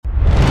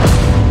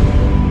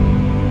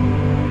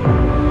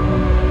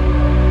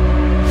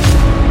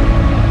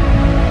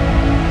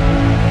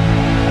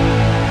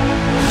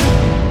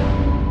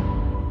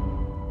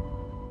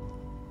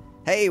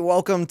Hey,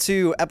 welcome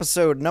to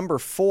episode number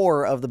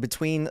 4 of the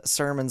Between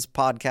Sermons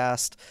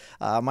podcast.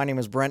 My name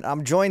is Brent.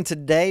 I'm joined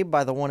today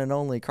by the one and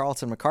only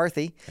Carlton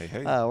McCarthy.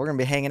 Hey. We're going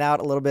to be hanging out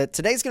a little bit.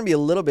 Today's going to be a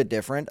little bit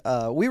different.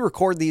 We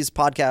record these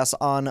podcasts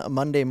on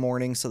Monday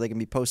morning so they can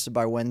be posted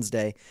by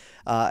Wednesday.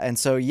 And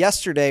so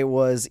yesterday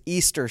was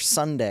Easter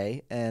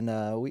Sunday,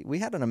 and we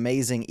had an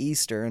amazing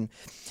Easter. And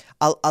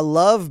I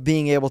love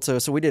being able to,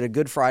 so we did a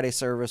Good Friday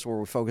service where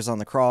we focused on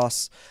the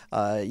cross.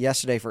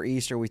 Yesterday for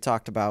Easter, we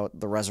talked about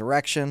the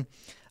resurrection.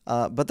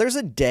 But there's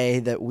a day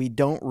that we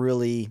don't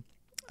really,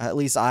 at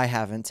least I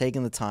haven't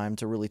taken the time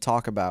to really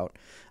talk about,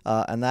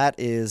 and that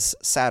is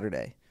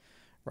Saturday,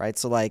 right?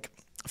 So like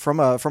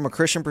from a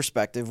Christian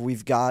perspective,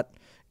 we've got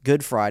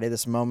Good Friday,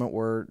 this moment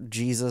where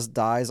Jesus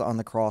dies on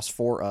the cross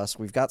for us.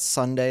 We've got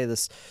Sunday,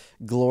 this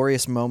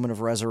glorious moment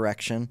of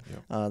resurrection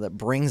that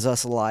brings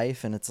us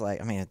life. And it's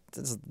like, I mean,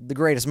 it's the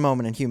greatest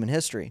moment in human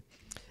history.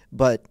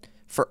 But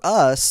for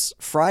us,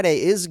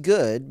 Friday is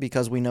good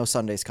because we know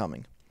Sunday's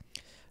coming.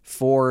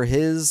 For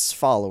his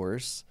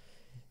followers,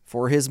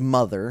 for his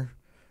mother,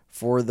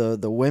 for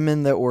the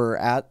women that were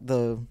at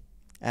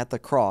the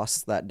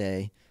cross that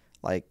day,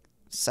 like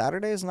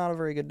Saturday is not a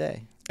very good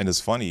day. And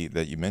it's funny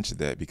that you mentioned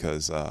that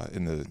because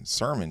in the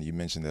sermon you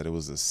mentioned that it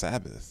was a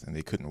Sabbath and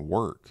they couldn't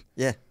work.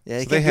 Yeah, so you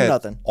they can't had do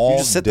nothing. all You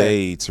just sit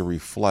day to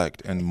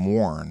reflect and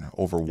mourn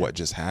over what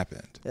just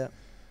happened. Yeah.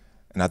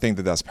 And I think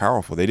that that's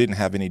powerful. They didn't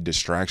have any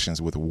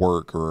distractions with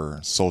work or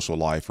social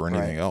life or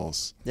anything Right.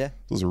 else. Yeah.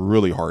 It was a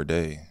really hard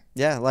day.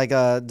 Yeah, like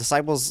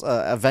disciples,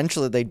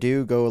 eventually they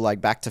do go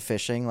like back to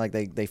fishing, like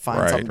they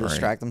find something to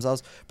distract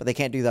themselves, but they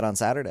can't do that on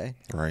Saturday.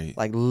 Right.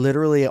 Like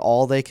literally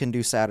all they can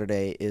do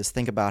Saturday is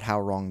think about how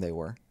wrong they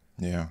were,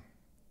 Yeah.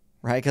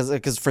 right?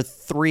 Because for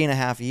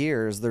 3.5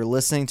 years, they're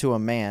listening to a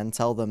man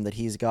tell them that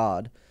he's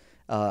God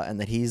and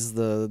that he's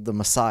the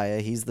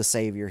Messiah, he's the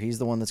Savior, he's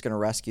the one that's going to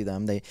rescue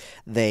them.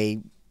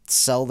 They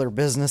sell their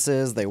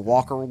businesses, they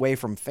walk away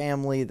from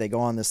family, they go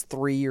on this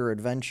 3-year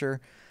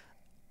adventure,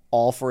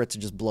 all for it to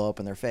just blow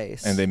up in their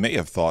face. And they may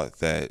have thought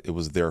that it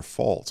was their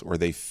fault or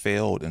they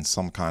failed in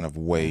some kind of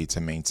way to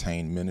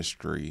maintain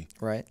ministry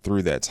right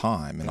through that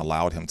time and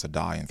allowed him to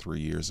die in 3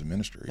 years of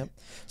ministry. Yep.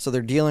 So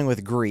they're dealing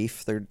with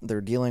grief.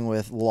 They're dealing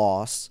with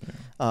loss.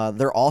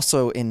 They're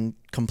also in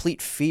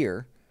complete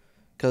fear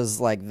because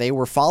like they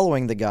were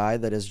following the guy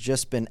that has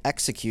just been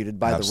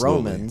executed by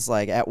Absolutely. the Romans.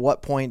 Like at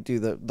what point do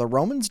the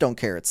Romans don't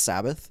care it's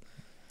Sabbath?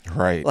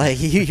 Right. Like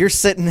you're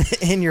sitting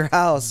in your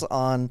house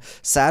on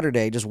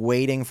Saturday just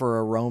waiting for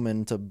a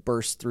Roman to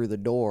burst through the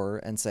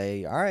door and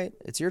say, all right,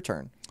 it's your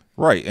turn.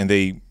 Right. And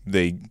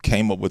they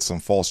came up with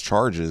some false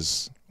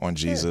charges on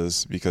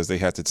Jesus because they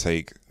had to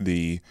take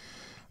the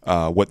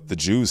what the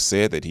Jews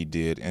said that he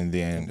did and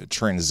then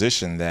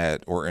transition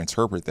that or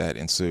interpret that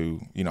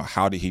into,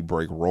 how did he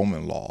break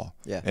Roman law?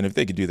 Yeah. And if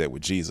they could do that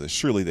with Jesus,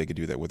 surely they could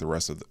do that with the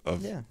rest of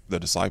the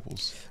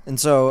disciples. And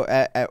so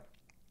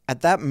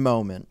at that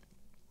moment,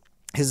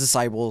 his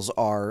disciples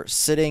are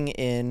sitting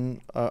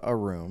in a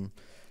room,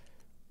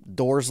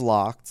 doors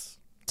locked,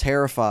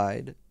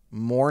 terrified,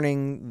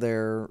 mourning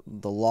the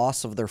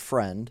loss of their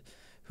friend,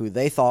 who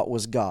they thought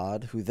was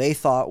God, who they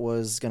thought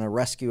was going to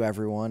rescue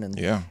everyone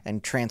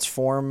and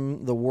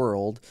transform the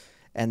world,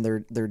 and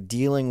they're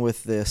dealing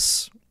with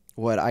this,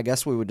 what I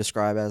guess we would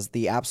describe as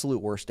the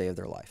absolute worst day of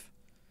their life.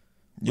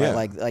 Yeah.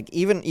 Right? Like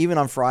even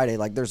on Friday,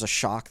 like there's a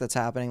shock that's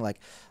happening. Like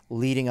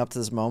leading up to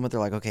this moment, they're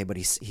like, okay, but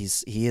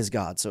he is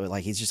God, so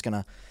like he's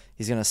gonna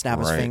snap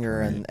his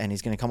finger and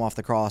he's gonna come off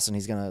the cross and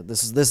he's gonna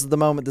this is the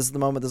moment.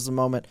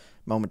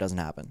 Moment doesn't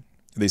happen.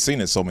 They've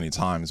seen it so many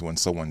times when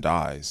someone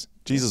dies.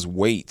 Jesus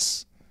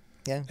waits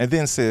Yeah. and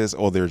then says,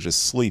 oh, they're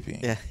just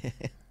sleeping. Yeah.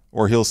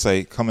 Or he'll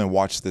say, come and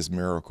watch this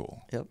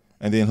miracle. Yep.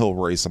 And then he'll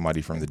raise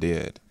somebody from the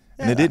dead.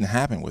 And it didn't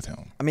happen with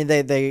him. I mean,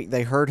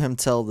 they heard him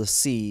tell the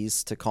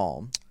seas to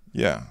calm.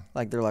 Yeah.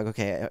 Like they're like,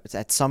 okay,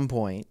 at some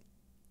point,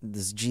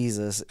 this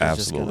Jesus is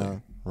Absolutely.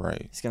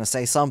 he's gonna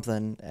say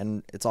something,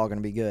 and it's all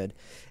gonna be good.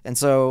 And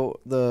so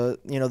the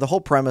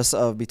whole premise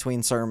of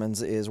Between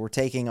Sermons is we're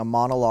taking a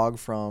monologue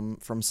from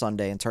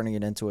Sunday and turning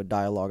it into a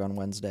dialogue on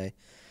Wednesday.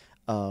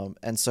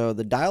 And so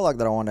the dialogue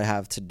that I want to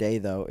have today,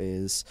 though,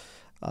 is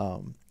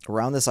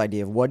around this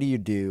idea of what do you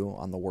do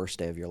on the worst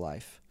day of your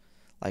life?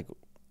 Like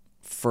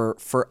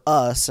for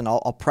us, and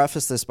I'll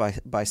preface this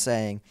by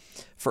saying,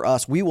 for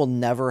us, we will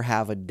never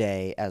have a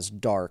day as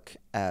dark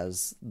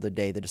as the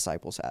day the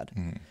disciples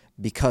had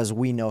because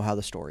we know how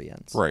the story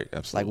ends. Right,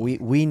 absolutely.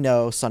 Like we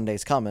know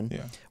Sunday's coming.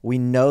 Yeah. We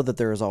know that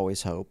there is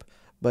always hope,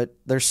 but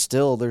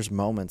there's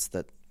moments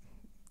that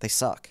they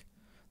suck.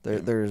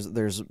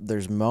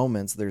 There's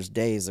moments, there's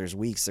days, there's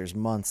weeks, there's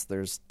months,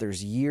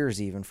 there's years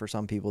even for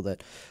some people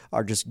that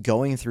are just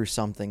going through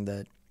something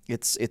that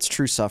it's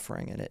true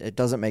suffering, and it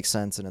doesn't make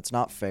sense, and it's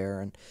not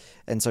fair,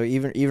 and so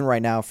even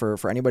right now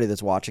for anybody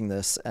that's watching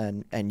this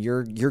and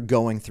you're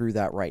going through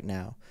that right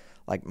now,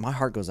 like my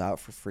heart goes out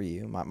for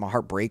you, my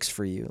heart breaks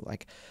for you.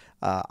 Like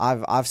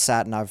I've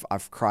sat and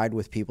I've cried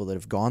with people that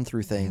have gone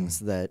through things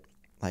that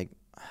like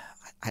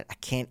I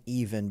can't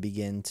even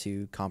begin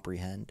to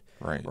comprehend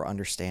Right. or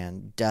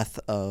understand. Death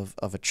of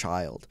a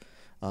child,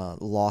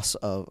 loss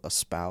of a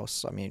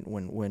spouse. I mean,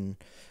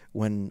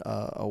 when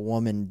a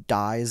woman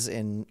dies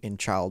in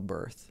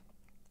childbirth,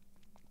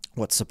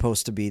 what's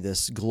supposed to be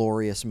this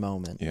glorious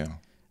moment, Yeah.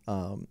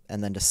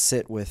 And then to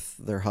sit with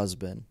their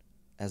husband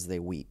as they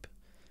weep.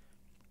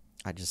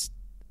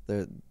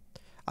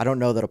 I don't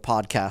know that a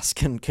podcast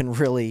can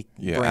really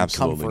bring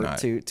absolutely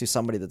comfort not. to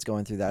somebody that's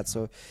going through that.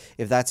 So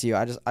if that's you,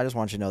 I just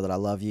want you to know that I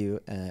love you,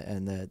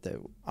 and that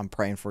I'm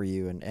praying for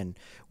you, and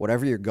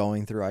whatever you're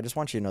going through, I just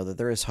want you to know that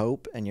there is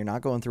hope, and you're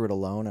not going through it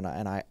alone.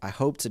 And I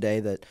hope today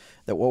that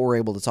what we're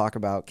able to talk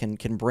about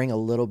can bring a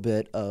little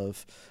bit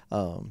of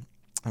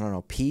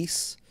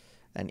peace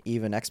and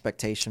even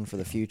expectation for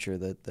the future,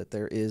 that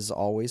there is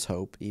always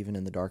hope, even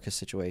in the darkest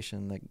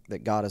situation,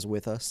 that God is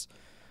with us.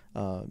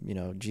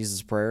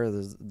 Jesus' prayer,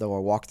 though I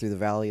walk through the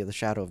valley of the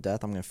shadow of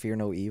death, I'm going to fear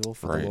no evil,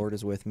 for Right. the Lord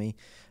is with me.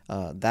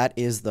 That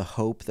is the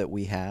hope that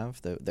we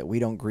have, that we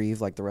don't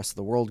grieve like the rest of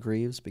the world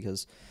grieves,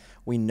 because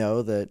we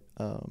know that,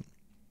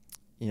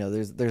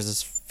 there's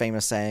this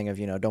famous saying of,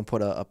 don't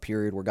put a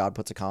period where God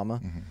puts a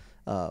comma.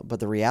 But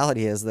the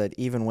reality is that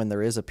even when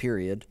there is a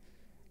period,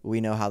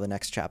 we know how the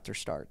next chapter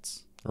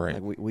starts.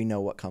 Right. Like we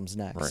know what comes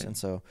next. Right. And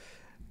so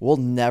we'll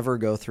never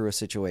go through a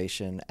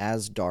situation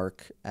as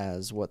dark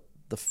as what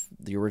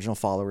the original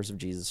followers of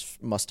Jesus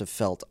must have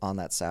felt on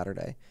that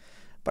Saturday.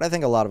 But I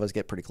think a lot of us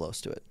get pretty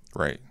close to it.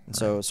 Right. And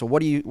so what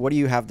do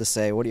you have to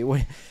say?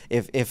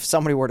 If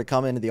somebody were to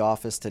come into the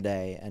office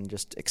today and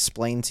just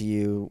explain to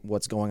you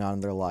what's going on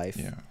in their life?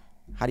 Yeah.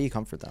 How do you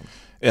comfort them?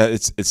 Yeah,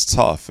 it's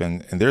tough,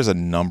 and there's a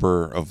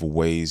number of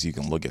ways you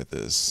can look at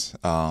this,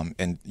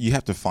 and you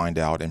have to find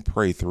out and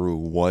pray through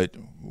what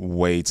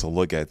way to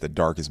look at the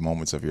darkest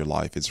moments of your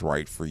life is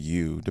right for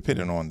you,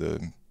 depending on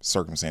the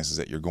circumstances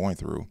that you're going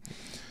through.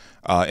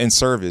 In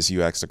service,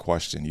 you asked a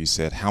question. You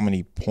said, "How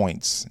many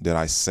points did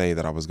I say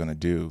that I was going to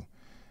do?"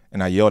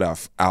 And I yelled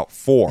out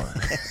 4.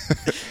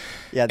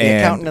 Yeah, the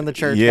accountant in the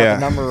church got the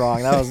number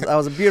wrong. That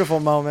was a beautiful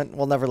moment.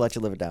 We'll never let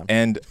you live it down.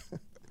 And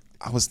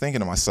I was thinking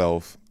to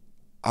myself,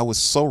 I was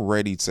so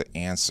ready to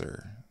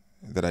answer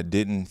that I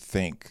didn't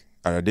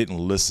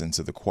listen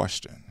to the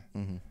question.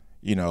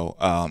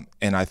 Mm-hmm.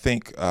 And I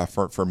think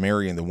for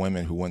Mary and the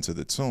women who went to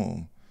the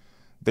tomb,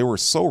 they were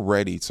so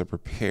ready to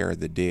prepare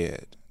the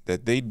dead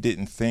that they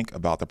didn't think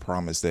about the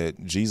promise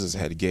that Jesus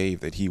had gave,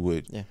 that he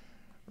would,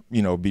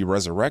 be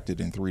resurrected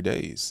in 3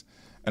 days.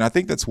 And I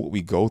think that's what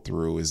we go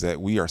through, is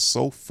that we are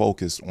so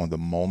focused on the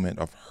moment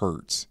of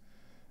hurt.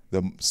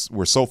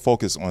 We're so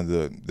focused on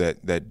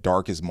that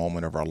darkest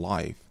moment of our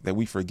life that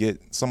we forget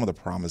some of the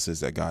promises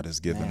that God has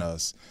given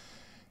us.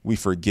 We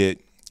forget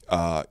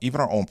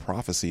even our own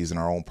prophecies in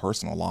our own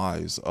personal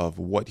lives of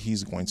what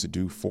he's going to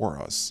do for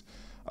us.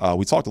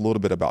 We talked a little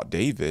bit about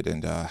David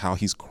and how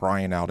he's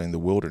crying out in the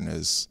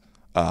wilderness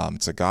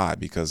to God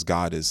because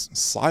God is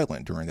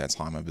silent during that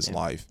time of his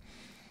life.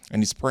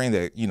 And he's praying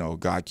that,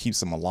 God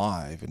keeps him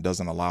alive and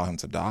doesn't allow him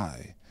to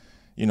die.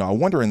 I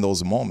wonder in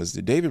those moments,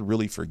 did David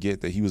really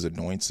forget that he was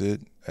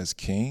anointed as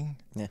king?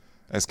 Yeah.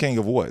 As king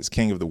of what? As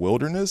king of the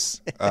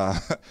wilderness?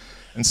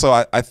 And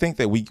so I think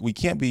that we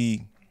can't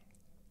be,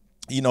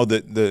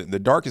 the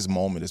darkest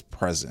moment is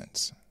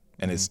present,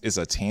 and it's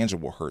a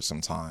tangible hurt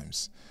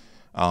sometimes.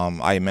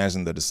 I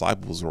imagine the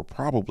disciples were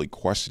probably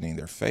questioning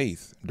their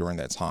faith during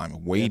that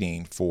time,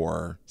 waiting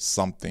for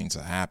something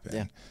to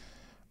happen.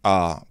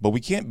 Yeah. But we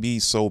can't be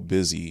so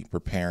busy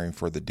preparing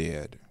for the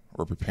dead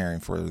or preparing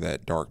for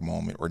that dark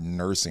moment or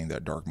nursing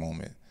that dark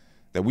moment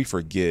that we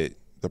forget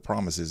the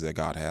promises that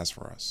God has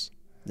for us.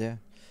 Yeah.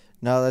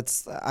 No,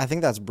 I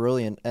think that's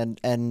brilliant.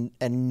 And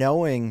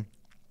knowing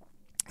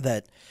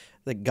that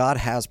God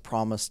has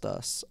promised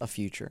us a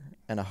future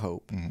and a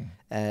hope. Mm-hmm.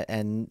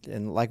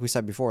 And like we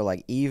said before,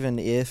 like even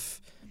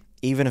if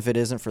it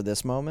isn't for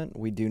this moment,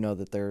 we do know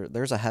that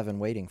there's a heaven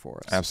waiting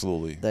for us.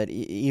 Absolutely. That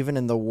even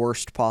in the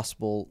worst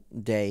possible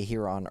day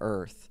here on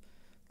earth,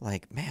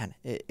 like, man,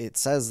 it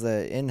says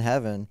that in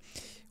heaven,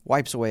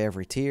 wipes away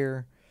every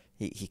tear.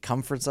 He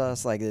comforts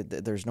us. Like,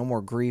 there's no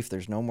more grief.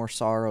 There's no more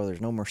sorrow. There's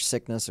no more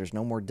sickness. There's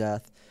no more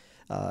death.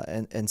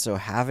 And so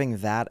having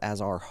that as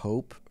our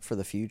hope for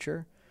the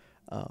future,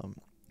 the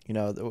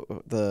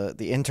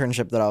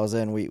internship that I was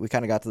in, we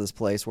kind of got to this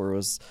place where it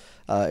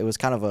was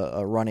kind of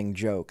a running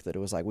joke that it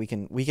was like, we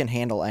can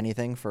handle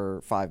anything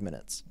for 5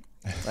 minutes.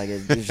 Like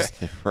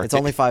Right. It's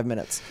only 5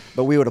 minutes,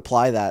 but we would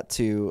apply that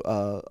to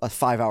a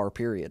 5-hour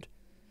period.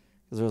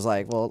 Because it was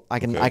like, well, I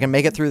can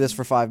make it through this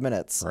for 5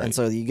 minutes. Right. And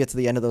so you get to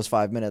the end of those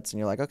 5 minutes and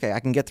you're like, okay, I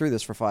can get through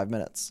this for 5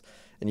 minutes.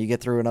 And you get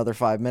through another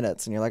 5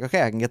 minutes and you're like,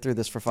 okay, I can get through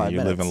this for 5 minutes.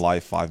 You're living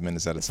life 5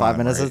 minutes at a time. 5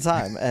 minutes right? at a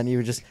time. And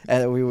you just,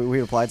 and we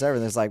applied to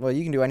everything. It's like, well,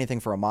 you can do anything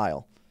for a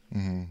mile.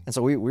 Mm-hmm. And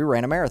so we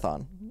ran a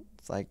marathon.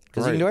 It's like,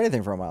 because you can do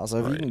anything for a mile.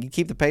 So if you can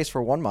keep the pace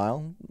for 1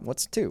 mile,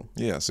 what's 2?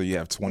 Yeah, so you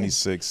have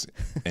 26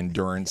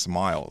 endurance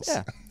miles.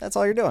 Yeah, that's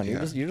all you're doing.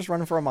 You're just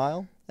running for a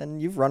mile,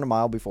 and you've run a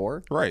mile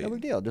before. Right. No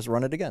big deal. Just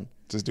run it again.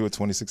 Just do it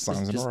 26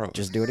 times in a row.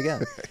 Just do it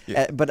again.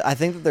 But I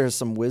think that there's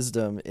some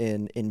wisdom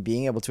in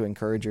being able to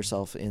encourage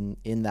yourself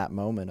in that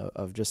moment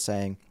of just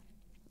saying,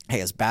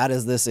 hey, as bad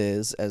as this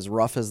is, as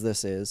rough as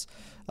this is,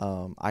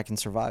 I can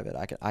survive it.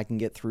 I can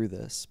get through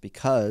this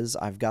because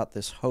I've got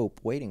this hope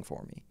waiting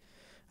for me.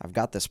 I've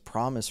got this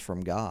promise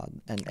from God.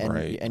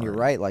 And you're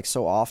right. Like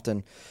so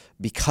often,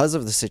 because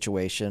of the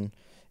situation,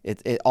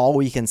 it all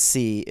we can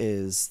see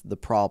is the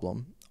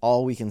problem.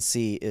 All we can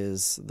see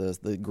is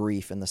the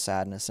grief and the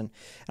sadness. And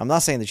I'm not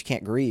saying that you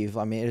can't grieve.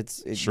 I mean,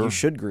 Sure. you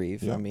should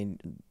grieve. Yeah. I mean,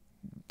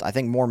 I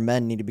think more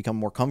men need to become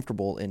more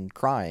comfortable in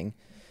crying,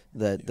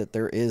 that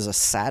there is a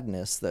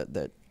sadness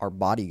that our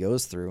body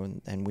goes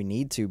through, and we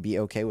need to be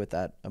okay with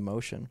that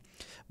emotion.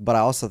 But I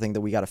also think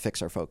that we got to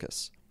fix our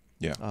focus.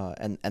 Yeah.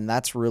 And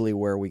that's really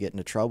where we get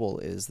into trouble,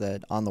 is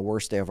that on the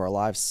worst day of our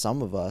lives,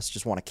 some of us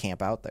just want to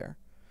camp out there.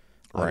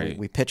 Right.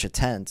 We pitch a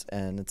tent,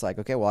 and it's like,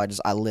 okay, well,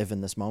 I live in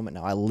this moment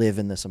now. I live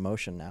in this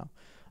emotion now.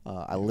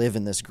 I live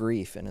in this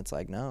grief. And it's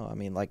like, no, I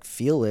mean, like,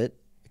 feel it,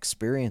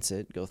 experience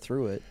it, go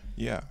through it.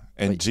 Yeah.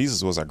 And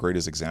Jesus was our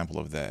greatest example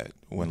of that.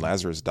 When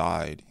Lazarus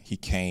died, he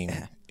came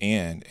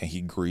in and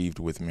he grieved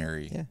with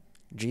Mary. Yeah.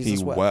 Jesus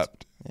he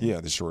wept.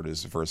 Yeah, the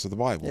shortest verse of the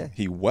Bible. Yeah.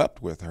 He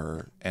wept with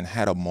her and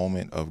had a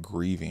moment of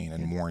grieving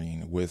and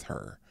mourning with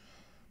her.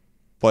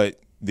 But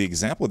the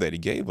example that he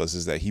gave us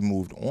is that he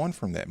moved on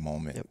from that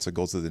moment to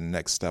go to the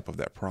next step of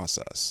that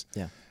process.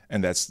 Yeah.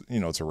 And that's,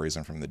 to raise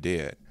him from the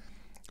dead.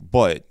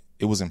 But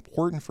it was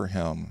important for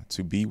him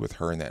to be with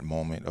her in that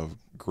moment of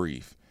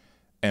grief.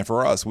 And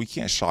for us, we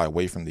can't shy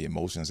away from the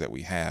emotions that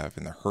we have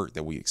and the hurt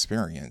that we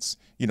experience.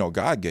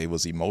 God gave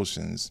us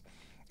emotions,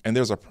 and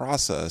there's a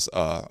process,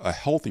 a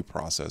healthy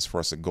process for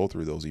us to go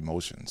through those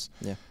emotions.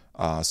 Yeah.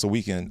 So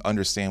we can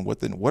understand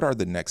what are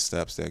the next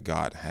steps that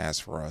God has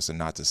for us, and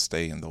not to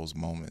stay in those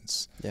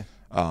moments. Yeah.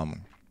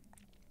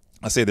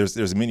 I say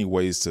there's many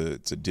ways to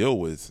deal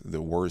with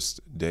the worst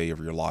day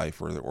of your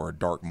life or a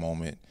dark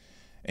moment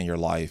in your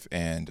life,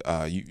 and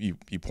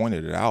you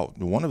pointed it out.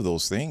 One of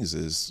those things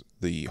is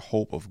the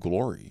hope of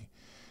glory.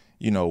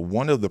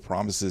 One of the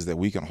promises that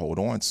we can hold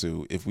on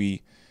to, if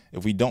we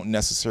don't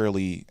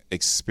necessarily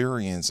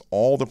experience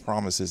all the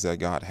promises that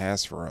God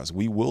has for us,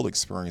 we will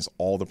experience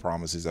all the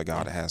promises that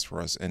God has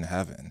for us in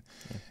heaven.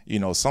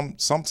 Yeah.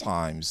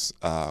 Sometimes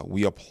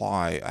we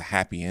apply a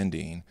happy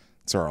ending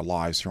to our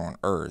lives here on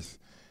earth,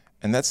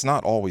 and that's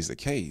not always the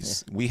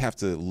case. Yeah. We have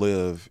to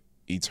live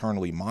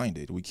eternally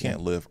minded. We can't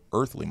live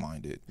earthly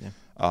minded,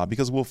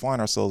 because we'll find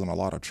ourselves in a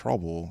lot of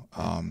trouble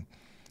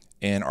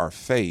in our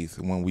faith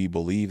when we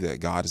believe that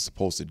God is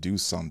supposed to do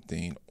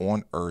something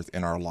on earth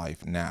in our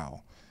life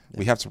now.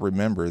 We have to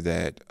remember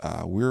that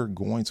we're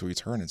going to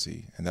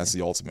eternity, and that's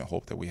the ultimate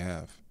hope that we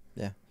have.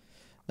 Yeah,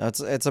 no,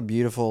 it's a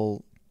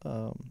beautiful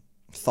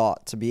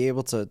thought to be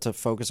able to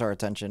focus our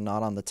attention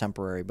not on the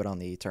temporary but on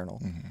the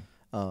eternal.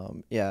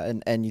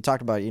 Mm-hmm. And you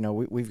talked about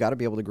we've got to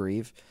be able to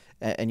grieve,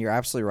 and you're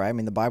absolutely right. I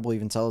mean, the Bible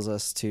even tells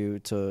us to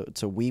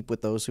weep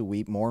with those who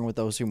weep, mourn with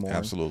those who mourn.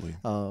 Absolutely.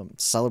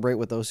 Celebrate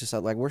with those who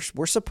celebrate. Like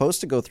we're supposed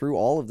to go through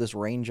all of this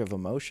range of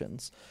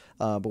emotions,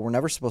 but we're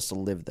never supposed to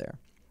live there.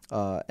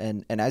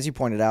 And as you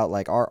pointed out,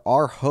 like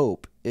our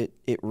hope,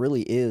 it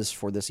really is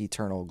for this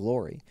eternal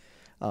glory.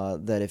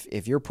 That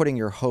if you're putting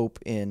your hope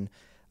in,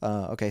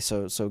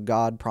 so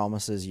God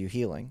promises you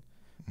healing.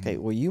 Okay,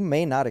 well, you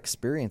may not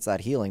experience that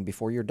healing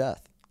before your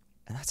death,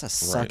 and that's a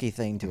sucky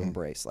thing to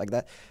embrace. Like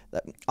that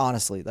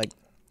honestly, like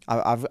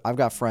I've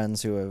got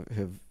friends who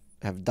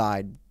have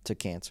died to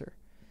cancer,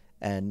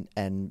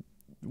 and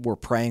we're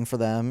praying for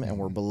them, and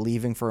we're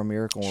believing for a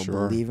miracle, and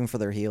we're believing for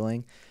their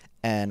healing.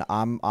 And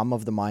I'm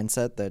of the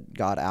mindset that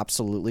God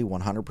absolutely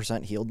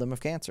 100% healed them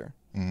of cancer.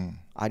 Mm.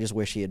 I just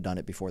wish he had done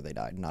it before they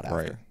died, not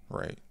after.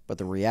 Right. But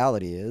the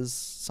reality is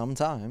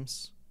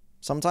sometimes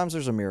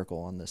there's a miracle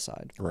on this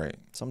side. Right.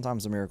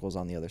 Sometimes the miracle is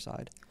on the other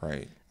side.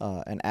 Right.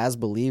 And as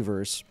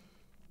believers,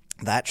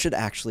 that should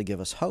actually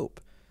give us hope.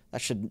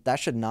 That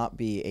should not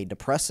be a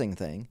depressing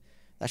thing.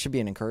 That should be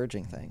an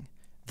encouraging thing.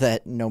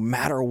 That no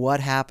matter what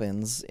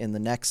happens in the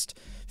next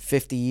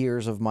 50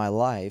 years of my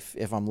life,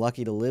 if I'm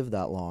lucky to live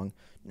that long,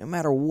 no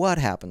matter what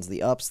happens,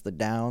 the ups, the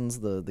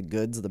downs, the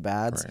goods, the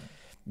bads,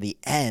 the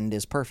end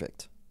is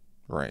perfect.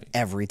 Right.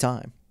 Every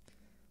time.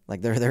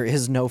 Like there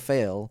is no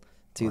fail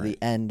to the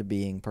end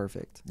being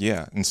perfect.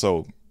 Yeah. And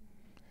so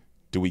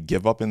do we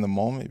give up in the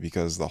moment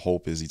because the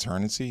hope is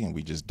eternity and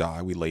we just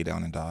die, we lay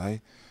down and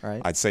die?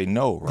 Right. I'd say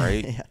no,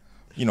 right?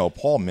 Yeah.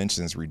 Paul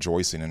mentions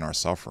rejoicing in our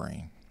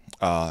suffering.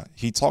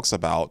 He talks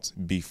about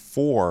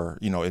before,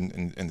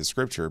 in the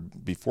scripture,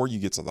 before you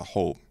get to the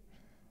hope,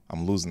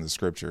 I'm losing the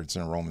scripture, it's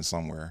in Romans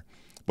somewhere,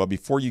 but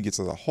before you get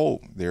to the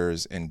hope,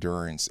 there's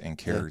endurance and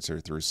character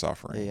through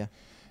suffering. Yeah.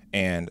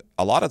 And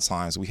a lot of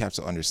times we have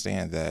to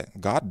understand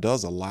that God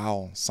does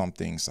allow some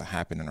things to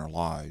happen in our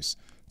lives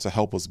to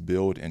help us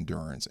build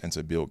endurance and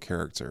to build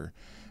character,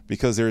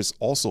 because there's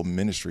also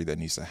ministry that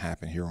needs to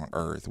happen here on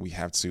earth. We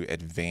have to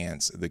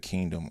advance the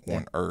kingdom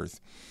on earth.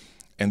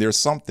 And there's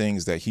some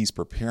things that he's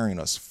preparing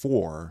us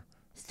for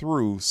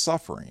through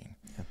suffering.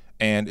 Yeah.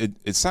 And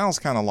it sounds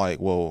kind of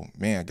like, well,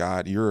 man,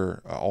 God,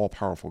 you're an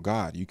all-powerful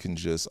God. You can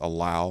just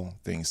allow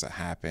things to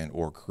happen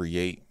or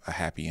create a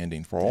happy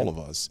ending for all of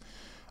us.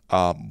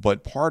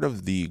 But part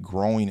of the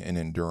growing in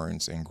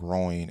endurance and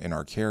growing in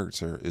our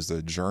character is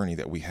the journey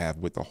that we have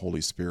with the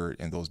Holy Spirit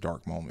in those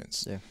dark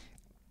moments. Yeah.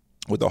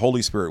 With the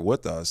Holy Spirit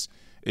with us,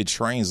 it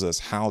trains us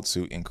how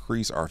to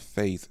increase our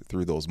faith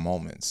through those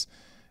moments.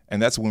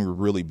 And that's when we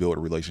really build a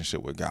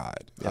relationship with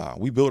God. Yeah.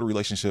 We build a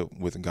relationship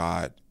with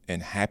God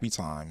in happy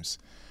times,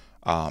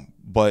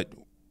 but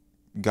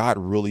God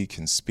really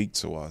can speak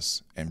to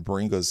us and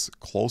bring us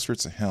closer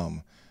to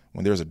Him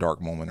when there's a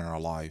dark moment in our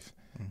life.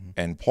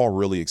 And Paul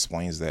really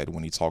explains that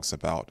when he talks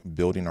about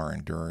building our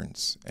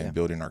endurance and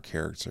building our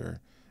character.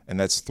 And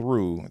that's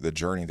through the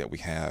journey that we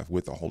have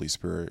with the Holy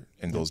Spirit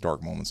in those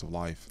dark moments of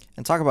life.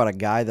 And talk about a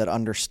guy that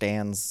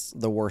understands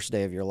the worst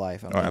day of your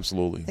life. I mean,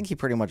 absolutely. I think he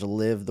pretty much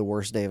lived the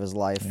worst day of his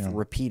life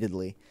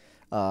repeatedly.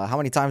 How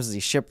many times is he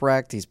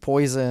shipwrecked? He's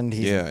poisoned.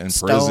 He's in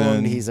stoned.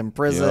 prison. He's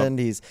imprisoned.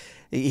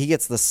 He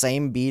gets the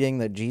same beating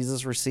that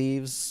Jesus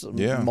receives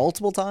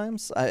multiple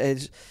times.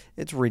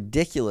 It's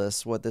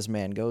ridiculous what this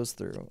man goes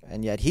through,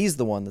 and yet he's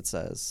the one that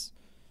says,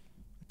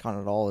 "Count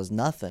it all as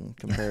nothing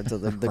compared to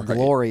the Right.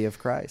 glory of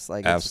Christ."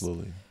 Like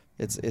Absolutely.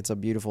 it's a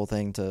beautiful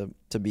thing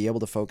to be able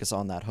to focus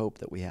on that hope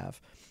that we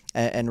have.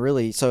 And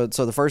really, so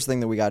the first thing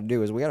that we got to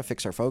do is we got to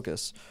fix our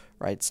focus,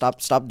 right?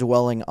 Stop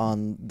dwelling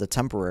on the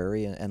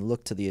temporary and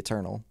look to the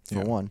eternal,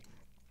 for one.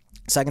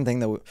 Second thing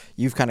that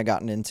you've kind of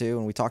gotten into,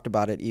 and we talked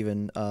about it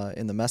even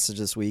in the message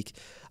this week,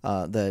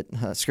 that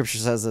Scripture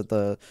says that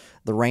the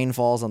rain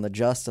falls on the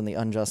just and the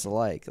unjust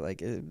alike.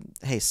 Like,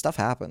 hey, stuff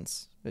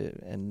happens.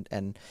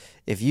 And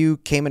if you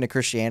came into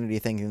Christianity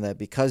thinking that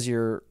because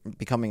you're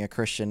becoming a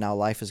Christian, now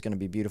life is going to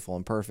be beautiful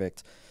and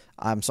perfect,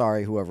 I'm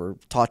sorry, whoever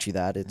taught you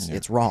that.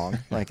 It's wrong.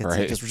 Like, it's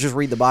Right. just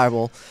read the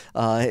Bible.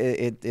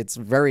 It's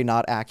very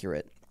not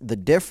accurate. The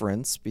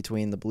difference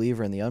between the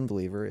believer and the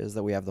unbeliever is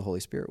that we have the Holy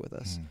Spirit with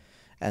us.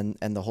 And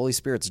the Holy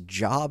Spirit's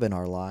job in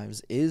our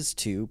lives is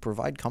to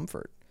provide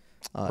comfort.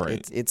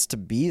 Right. It's to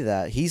be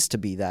that. He's to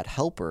be that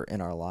helper in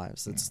our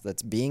lives.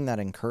 That's being that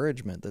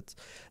encouragement.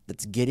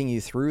 That's getting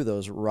you through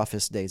those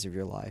roughest days of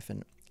your life.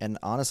 And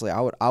honestly,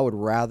 I would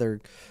rather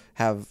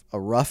have a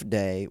rough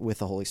day with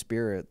the Holy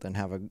Spirit than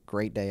have a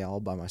great day all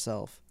by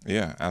myself.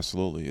 Yeah,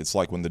 absolutely. It's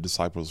like when the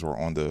disciples were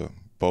on the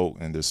boat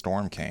and the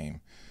storm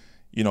came.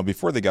 You know,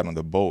 before they got on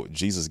the boat,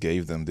 Jesus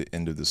gave them the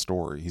end of the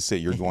story. He said,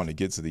 "You're going to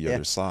get to the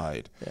other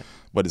side." Yeah.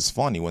 But it's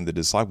funny, when the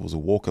disciples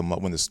woke him up,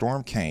 when the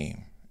storm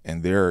came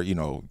and they're,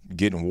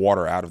 getting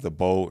water out of the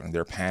boat and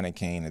they're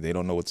panicking and they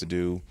don't know what to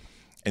do.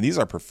 And these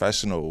are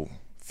professional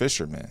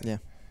fishermen. Yeah.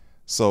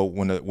 So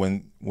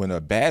when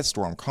a bad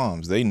storm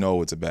comes, they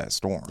know it's a bad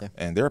storm,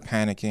 and they're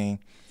panicking,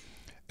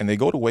 and they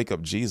go to wake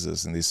up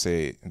Jesus, and they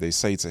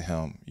say to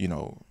him,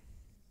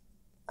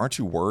 "Aren't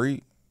you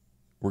worried?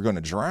 We're going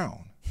to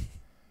drown."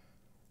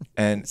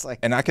 And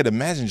and I could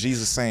imagine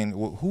Jesus saying,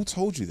 "Well, who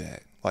told you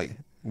that? Like,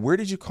 where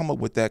did you come up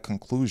with that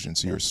conclusion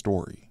to your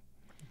story?"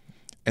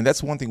 And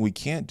that's one thing we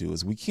can't do,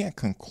 is we can't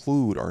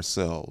conclude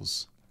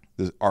ourselves,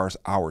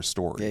 our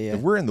story. If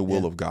we're in the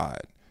will of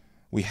God,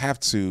 we have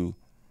to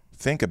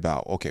think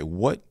about, okay,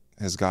 what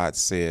has God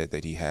said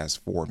that He has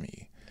for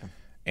me?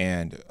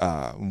 And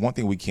one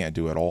thing we can't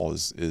do at all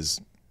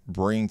is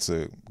bring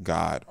to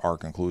God our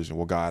conclusion.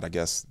 Well, God, I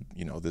guess,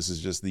 this is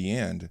just the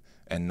end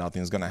and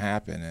nothing's going to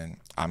happen and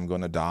I'm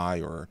going to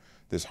die, or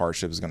this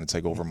hardship is going to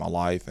take over my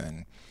life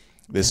and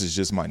this is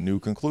just my new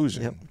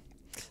conclusion. Yep.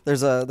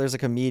 There's a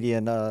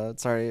comedian,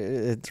 sorry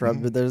to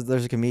interrupt, but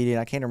there's a comedian,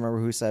 I can't remember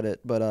who said it,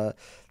 but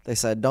they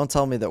said, "Don't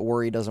tell me that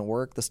worry doesn't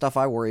work. The stuff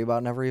I worry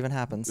about never even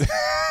happens."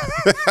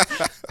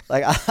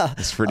 Like,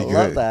 It's pretty good.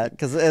 I love that,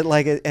 because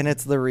and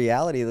it's the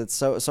reality that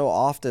so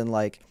often,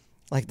 like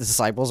the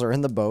disciples are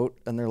in the boat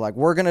and they're like,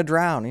 "We're gonna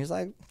drown." And He's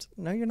like,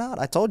 "No, you're not.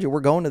 I told you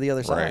we're going to the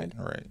other side."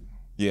 Right.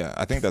 Yeah,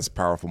 I think that's a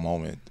powerful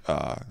moment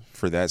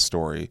for that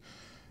story.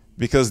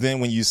 Because then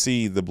when you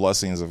see the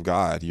blessings of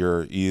God,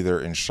 you're either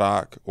in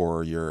shock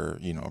or you're,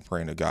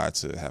 praying to God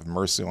to have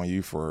mercy on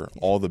you for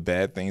all the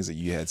bad things that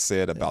you had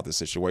said about the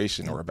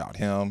situation or about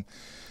Him.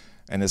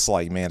 And it's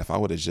like, man, if I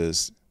would have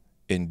just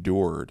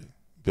endured,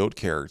 built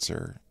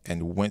character,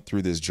 and went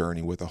through this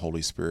journey with the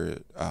Holy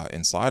Spirit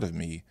inside of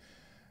me,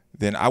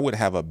 then I would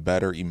have a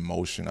better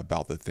emotion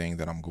about the thing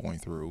that I'm going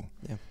through.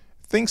 Yeah.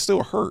 Things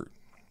still hurt.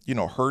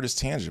 Hurt is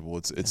tangible.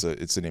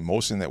 It's an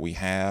emotion that we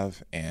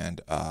have,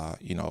 and a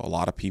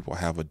lot of people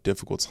have a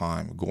difficult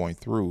time going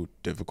through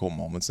difficult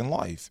moments in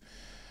life.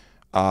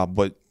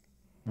 But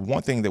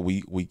one thing that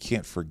we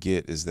can't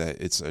forget is that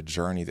it's a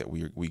journey that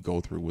we go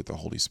through with the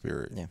Holy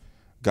Spirit. Yeah.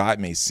 God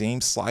may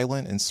seem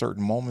silent in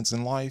certain moments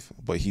in life,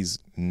 but He's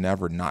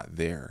never not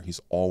there.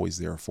 He's always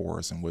there for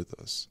us and with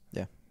us.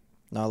 Yeah.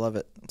 No, I love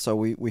it. So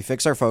we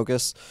fix our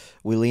focus.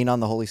 We lean on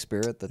the Holy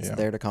Spirit that's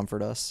there to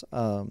comfort us.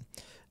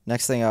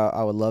 Next thing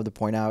I would love to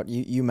point out,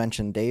 you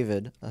mentioned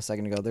David a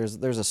second ago.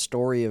 There's a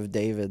story of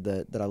David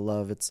that I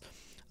love. It's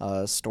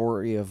a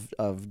story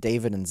of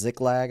David and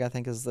Ziklag, I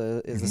think is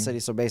the city.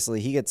 So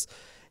basically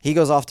he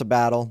goes off to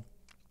battle,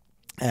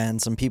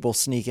 and some people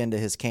sneak into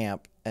his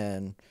camp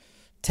and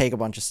take a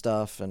bunch of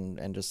stuff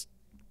and just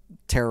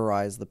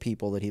terrorize the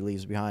people that he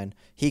leaves behind.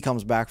 He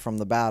comes back from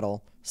the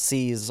battle,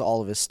 sees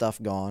all of his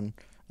stuff gone,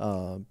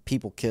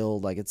 people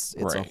killed. Like it's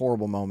a Right.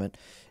 horrible moment.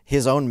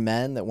 His own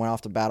men that went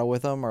off to battle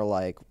with him are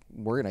like,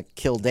 we're going to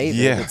kill David.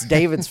 Yeah. It's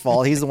David's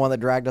fault. He's the one that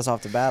dragged us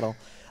off to battle.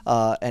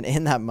 And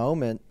in that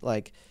moment,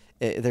 like,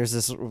 there's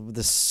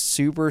this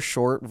super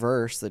short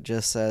verse that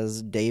just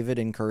says David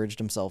encouraged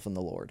himself in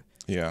the Lord.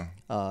 Yeah.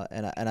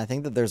 And I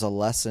think that there's a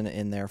lesson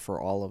in there for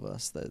all of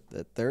us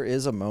that there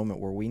is a moment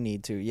where we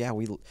need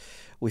to,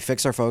 we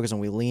fix our focus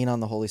and we lean on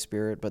the Holy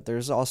Spirit, but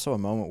there's also a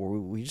moment where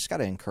we just got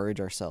to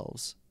encourage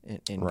ourselves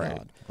in Right.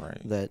 God.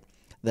 Right.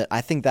 That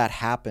I think that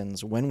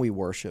happens when we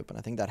worship, and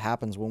I think that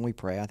happens when we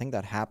pray. I think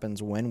that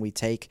happens when we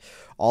take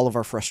all of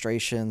our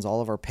frustrations,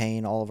 all of our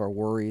pain, all of our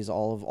worries,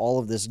 all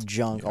of this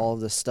junk, all of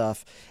this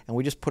stuff, and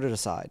we just put it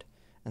aside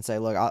and say,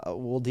 "Look,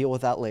 we'll deal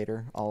with that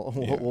later.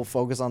 We'll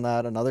focus on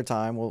that another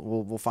time.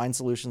 We'll find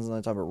solutions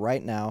another time. But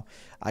right now,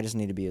 I just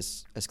need to be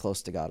as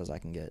close to God as I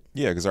can get."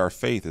 Yeah, because our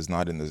faith is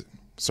not in the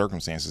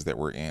circumstances that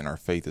we're in. Our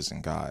faith is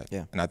in God.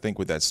 Yeah. And I think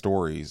with that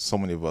story, so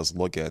many of us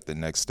look at the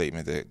next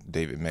statement that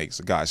David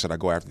makes: God, should I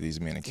go after these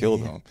men and kill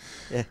them?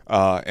 Yeah.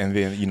 And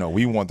then,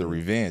 we want the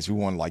revenge. We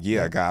want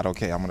God,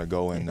 okay, I'm going to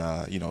go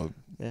and,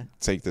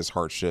 take this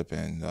hardship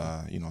and,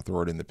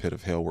 throw it in the pit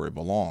of hell where it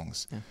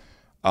belongs.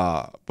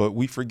 Yeah. But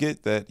we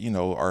forget that,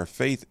 our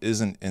faith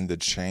isn't in the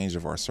change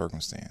of our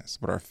circumstance,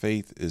 but our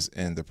faith is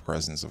in the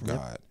presence of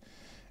God.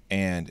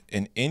 And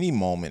in any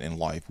moment in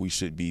life, we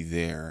should be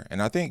there.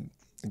 And I think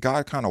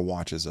God kind of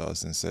watches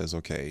us and says,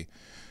 okay,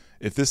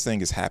 if this thing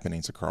is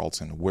happening to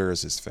Carlton, where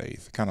is his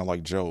faith? Kind of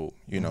like Job,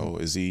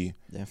 is he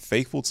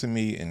faithful to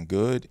me in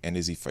good, and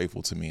is he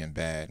faithful to me in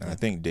bad? And I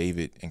think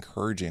David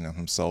encouraging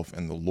himself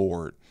in the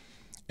Lord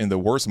in the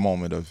worst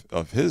moment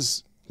of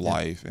his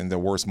life and the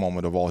worst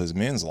moment of all his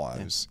men's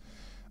lives,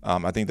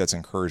 I think that's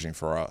encouraging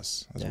for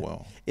us as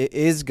well.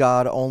 Is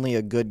God only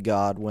a good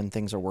God when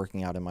things are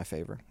working out in my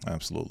favor?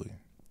 Absolutely.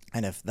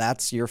 And if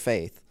that's your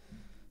faith,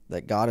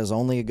 that God is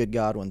only a good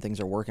God when things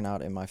are working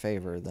out in my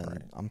favor,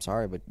 then I'm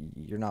sorry, but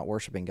you're not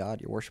worshiping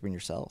God. You're worshiping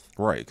yourself.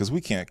 Right, because we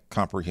can't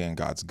comprehend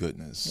God's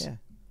goodness Yeah.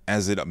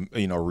 as it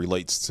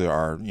relates to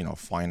our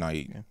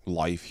finite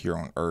life here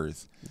on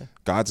earth.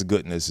 God's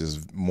goodness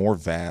is more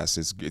vast.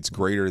 It's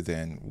greater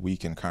than we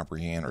can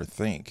comprehend or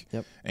think,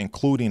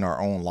 including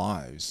our own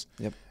lives.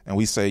 And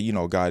we say,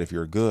 God, if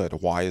you're good,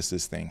 why is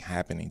this thing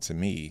happening to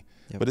me?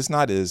 But it's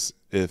not as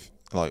if,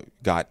 like,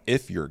 God,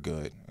 if you're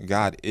good,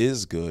 God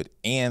is good,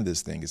 and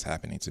this thing is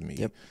happening to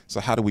me. So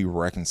how do we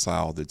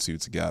reconcile the two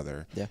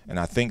together? And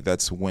I think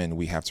that's when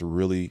we have to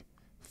really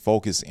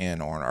focus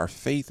in on our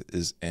faith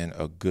is in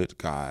a good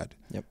God,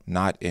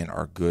 not in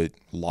our good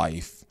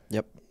life.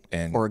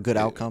 And or a good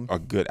outcome. A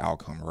good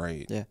outcome,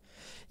 right?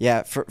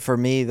 Yeah. For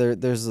me,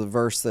 there's a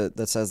verse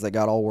that says that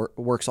God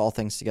works all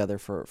things together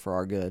for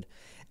our good.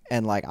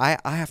 And like I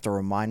have to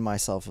remind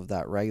myself of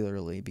that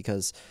regularly,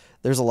 because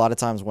there's a lot of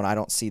times when I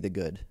don't see the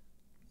good.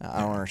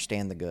 I don't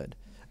understand the good.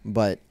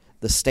 But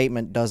the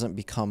statement doesn't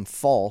become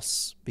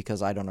false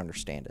because I don't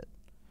understand it.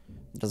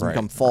 It doesn't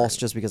become false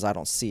just because I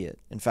don't see it.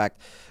 In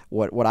fact,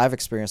 what I've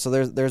experienced, so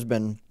there's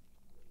been,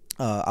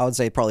 I would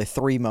say probably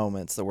 3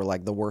 moments that were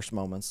like the worst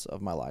moments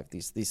of my life.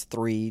 These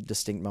 3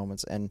 distinct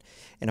moments, and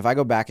if I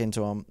go back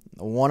into them,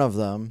 one of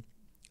them,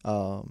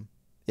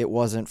 it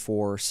wasn't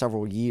for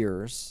several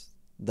years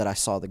that I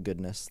saw the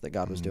goodness that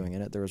God was doing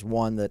in it. There was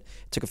one that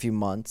took a few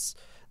months.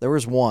 There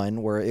was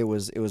one where it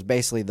was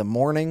basically the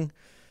morning.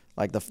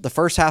 Like the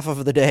first half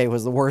of the day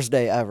was the worst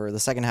day ever. The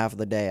second half of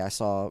the day, I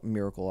saw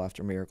miracle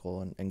after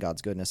miracle and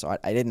God's goodness. So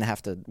I didn't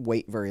have to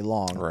wait very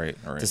long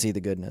to see the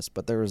goodness.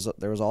 But there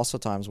was also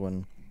times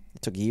when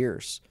it took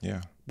years.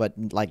 Yeah. But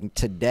like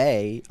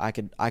today, I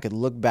could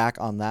look back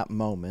on that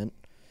moment.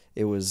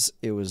 It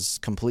was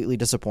completely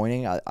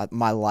disappointing.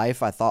 My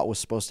life, I thought, was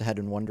supposed to head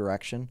in one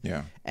direction.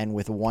 Yeah. And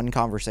with one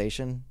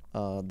conversation,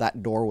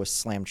 that door was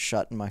slammed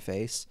shut in my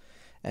face.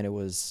 And it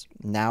was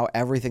now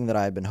everything that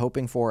I had been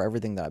hoping for,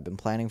 everything that I've been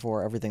planning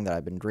for, everything that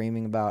I've been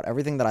dreaming about,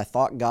 everything that I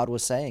thought God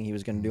was saying he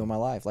was going to do in my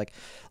life. Like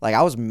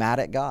I was mad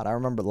at God. I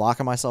remember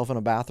locking myself in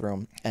a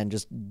bathroom and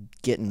just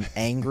getting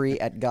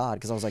angry at God,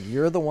 because I was like,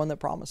 you're the one that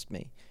promised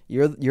me.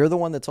 You're the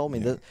one that told me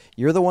that.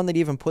 You're the one that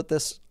even put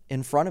this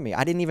in front of me.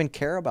 I didn't even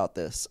care about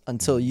this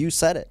until you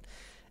said it.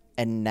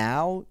 And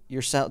now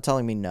you're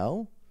telling me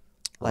no?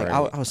 Like I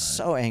was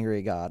so angry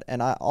at God.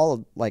 And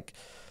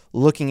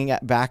looking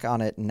back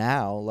on it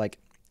now, like,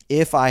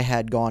 if I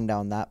had gone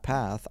down that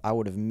path, I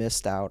would have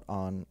missed out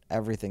on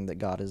everything that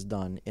God has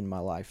done in my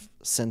life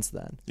since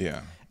then.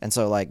 Yeah. And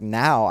so like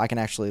now I can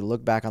actually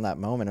look back on that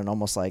moment and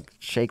almost like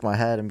shake my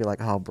head and be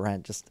like, oh,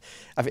 Brent,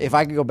 if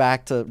I could go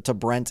back to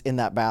Brent in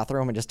that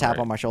bathroom and just tap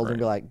on my shoulder and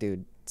be like,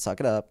 dude, suck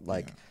it up.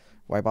 Like,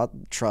 wipe out,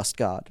 trust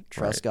God,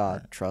 trust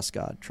God.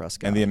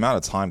 And the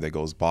amount of time that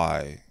goes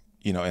by,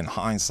 in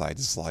hindsight,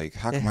 it's like,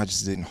 how come I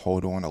just didn't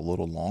hold on a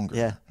little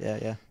longer?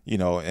 Yeah.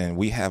 And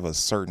we have a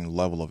certain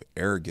level of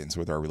arrogance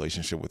with our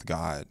relationship with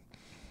God,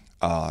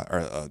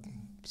 or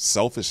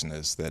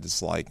selfishness that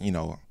it's like,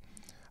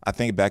 I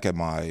think back at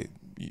my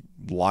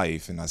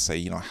life and I say,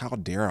 you know, how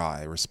dare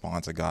I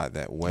respond to God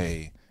that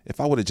way? If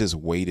I would have just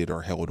waited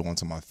or held on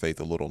to my faith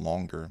a little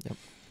longer,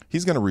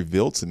 he's going to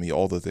reveal to me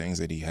all the things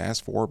that he has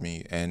for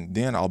me. And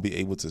then I'll be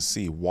able to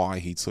see why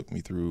he took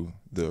me through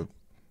the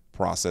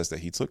process that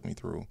he took me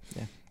through.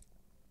 Yeah.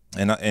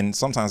 And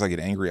sometimes I get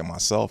angry at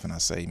myself and I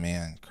say,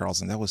 man,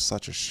 Carlson, that was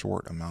such a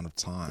short amount of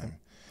time.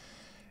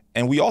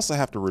 And we also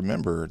have to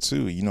remember,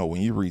 too, you know,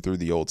 when you read through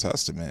the Old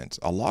Testament,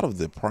 a lot of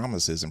the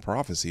promises and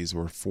prophecies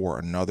were for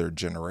another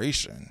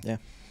generation. Yeah.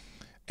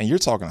 And you're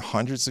talking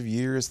hundreds of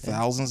years,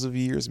 thousands of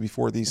years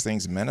before these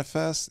things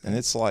manifest. And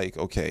it's like,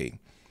 okay,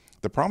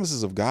 the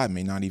promises of God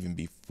may not even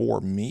be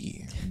for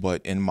me,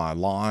 but in my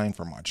line,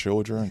 for my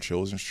children,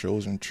 children's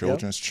children,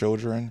 children's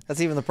children.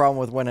 That's even the problem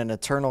with when an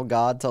eternal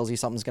God tells you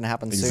something's going to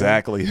happen soon.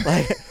 Exactly.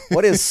 Like,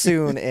 what is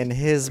soon in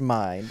his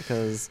mind?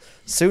 Because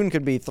soon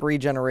could be 3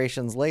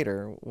 generations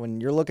later.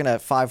 When you're looking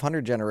at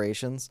 500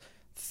 generations,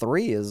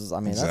 3 is,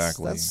 I mean,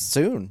 that's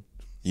soon.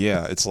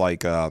 Yeah, it's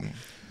like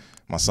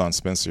my son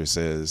Spencer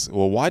says,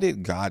 well, why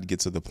did God get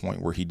to the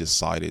point where he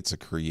decided to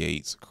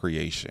create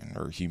creation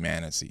or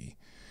humanity?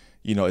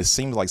 You know, it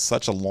seemed like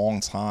such a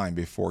long time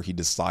before he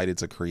decided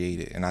to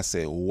create it. And I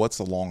said, well, what's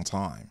a long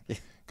time?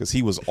 Because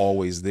he was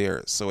always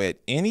there. So at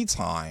any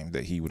time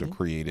that he would have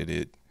created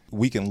it,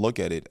 we can look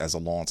at it as a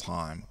long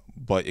time,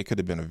 but it could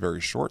have been a very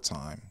short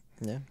time.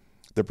 Yeah.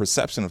 The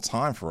perception of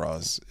time for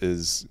us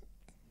is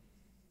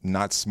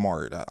not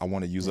smart. I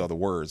want to use other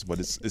words, but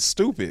it's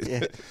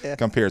stupid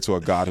compared to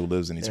a God who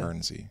lives in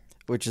eternity.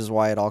 Which is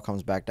why it all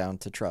comes back down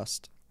to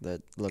trust.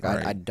 That, look,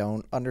 Right. I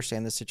don't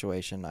understand this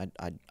situation.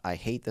 I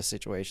hate this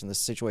situation. This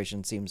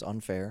situation seems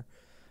unfair.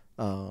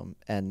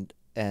 And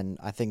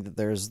I think that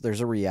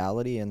there's a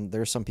reality, and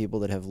there's some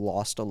people that have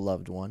lost a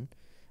loved one,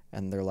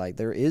 and they're like,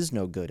 there is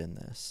no good in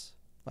this.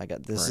 Like,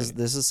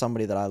 this is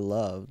somebody that I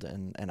loved,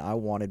 and I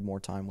wanted more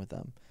time with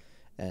them.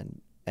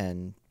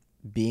 And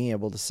being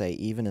able to say,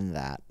 even in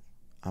that,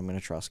 I'm going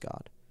to trust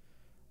God.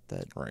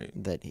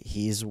 That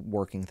he's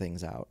working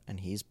things out,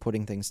 and he's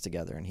putting things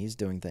together, and he's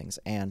doing things.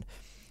 And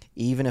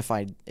even if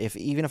I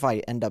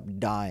end up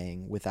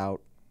dying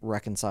without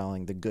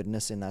reconciling the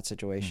goodness in that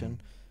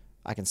situation,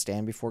 I can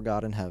stand before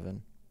God in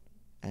heaven,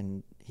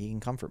 and he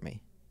can comfort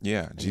me.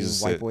 Yeah,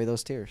 Jesus wipe away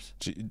those tears.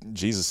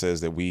 Jesus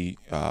says that we,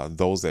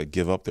 those that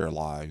give up their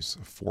lives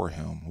for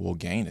him, will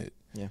gain it.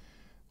 Yeah.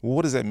 Well,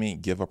 what does that mean,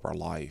 give up our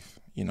life?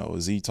 You know,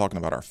 is he talking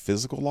about our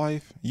physical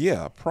life?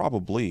 Yeah,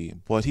 probably.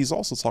 But he's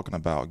also talking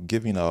about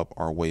giving up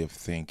our way of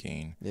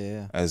thinking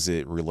as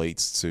it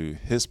relates to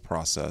his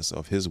process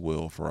of his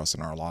will for us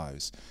in our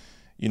lives.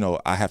 You know,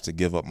 I have to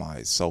give up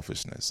my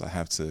selfishness. I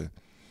have to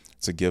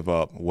give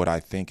up what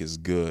I think is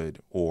good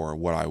or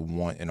what I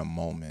want in a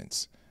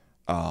moment.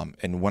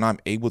 And when I'm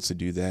able to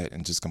do that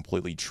and just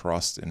completely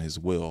trust in his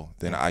will,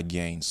 then I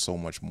gain so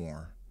much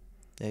more.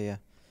 Yeah.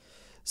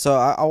 So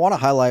I want to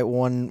highlight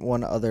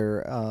one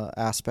other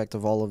aspect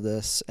of all of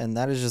this, and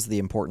that is just the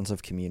importance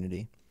of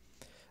community.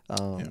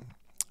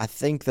 I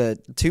think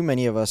that too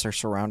many of us are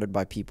surrounded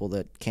by people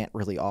that can't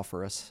really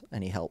offer us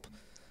any help.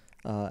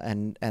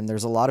 And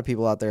there's a lot of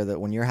people out there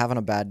that when you're having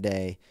a bad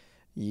day,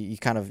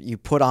 you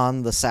put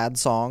on the sad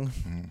song.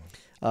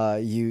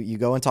 You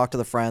go and talk to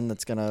the friend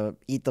that's gonna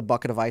eat the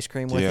bucket of ice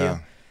cream with you.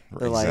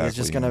 They're like, it's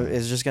just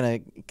gonna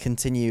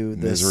continue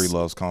this. Misery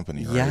loves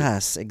company, right?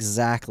 Yes,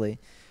 exactly.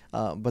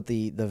 But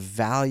the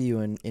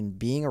value in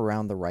being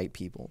around the right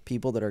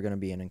people that are going to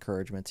be an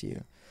encouragement to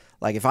you.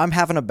 Like, if I'm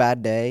having a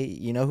bad day,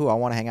 you know who I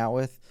want to hang out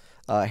with?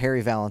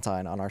 Harry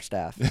Valentine on our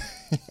staff.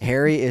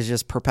 Harry is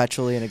just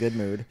perpetually in a good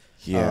mood.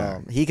 Yeah.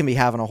 He can be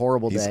having a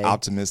horrible day. He's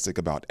optimistic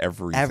about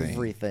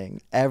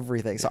everything.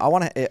 Everything. So I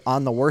want to,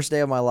 on the worst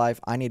day of my life,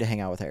 I need to hang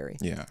out with Harry.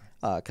 Yeah.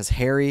 Because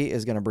Harry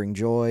is going to bring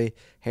joy.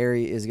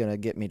 Harry is going to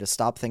get me to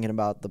stop thinking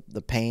about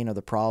the pain or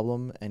the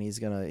problem, and he's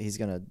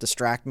gonna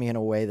distract me in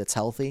a way that's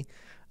healthy.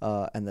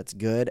 And that's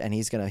good, and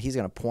he's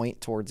gonna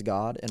point towards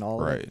God and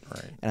all of it.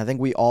 Right. And I think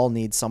we all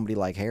need somebody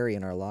like Harry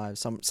in our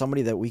lives,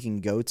 somebody that we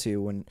can go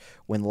to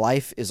when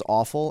life is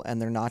awful,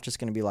 and they're not just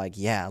gonna be like,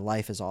 yeah,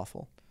 life is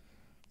awful.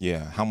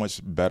 Yeah, how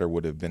much better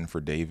would it have been for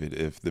David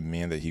if the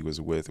men that he was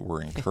with were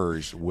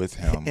encouraged with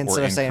him,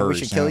 instead or of saying we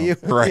should kill you,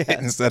 right?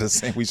 Instead of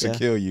saying we should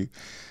kill you.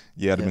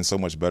 Yeah, it'd have been so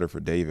much better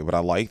for David. But I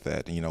like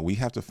that. You know, we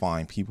have to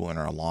find people in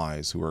our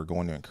lives who are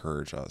going to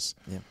encourage us,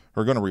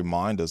 who are going to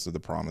remind us of the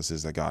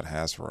promises that God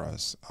has for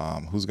us,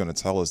 who's going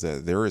to tell us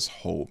that there is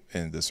hope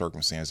in the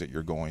circumstance that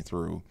you're going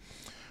through,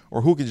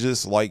 or who could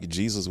just, like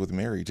Jesus with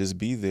Mary, just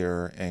be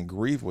there and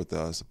grieve with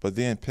us, but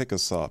then pick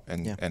us up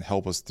and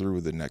help us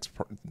through the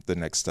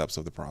next steps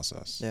of the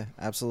process. Yeah,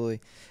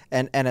 absolutely.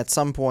 And at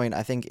some point,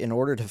 I think in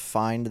order to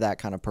find that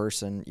kind of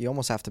person, you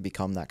almost have to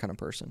become that kind of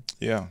person.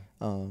 Yeah.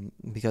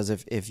 Because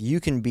if you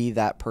can be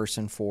that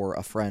person for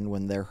a friend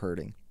when they're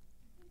hurting,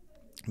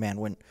 man,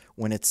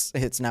 when it's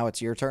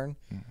your turn,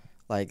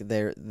 like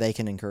they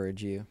can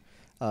encourage you.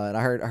 And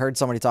I heard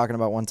somebody talking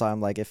about one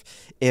time, like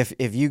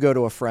if you go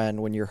to a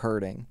friend when you're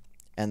hurting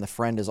and the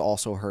friend is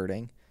also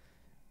hurting,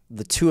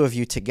 the two of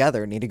you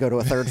together need to go to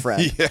a third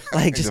friend. Yeah,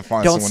 Like, to just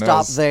find don't someone stop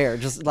else. there.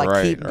 Just like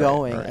Right, keep right,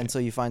 going right.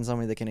 until you find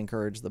somebody that can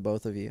encourage the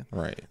both of you.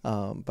 Right.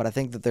 But I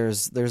think that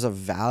there's a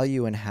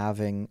value in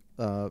having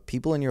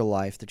people in your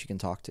life that you can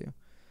talk to,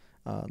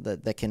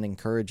 that can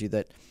encourage you,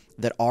 that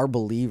are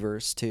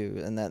believers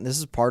too, and that this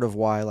is part of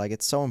why like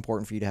it's so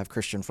important for you to have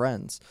Christian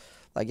friends.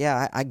 Like,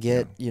 yeah, I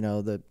get,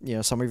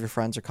 some of your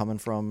friends are coming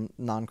from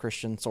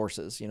non-Christian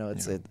sources.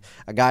 It's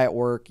a guy at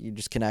work you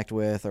just connect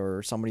with,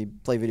 or somebody you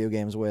play video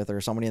games with, or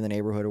somebody in the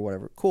neighborhood or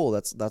whatever. Cool,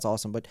 that's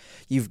awesome. But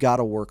you've got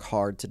to work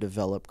hard to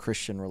develop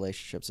Christian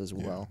relationships as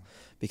well,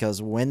 because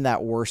when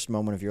that worst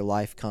moment of your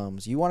life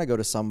comes, you want to go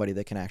to somebody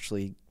that can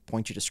actually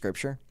point you to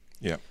Scripture.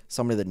 Yeah.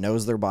 Somebody that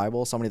knows their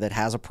Bible, somebody that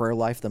has a prayer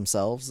life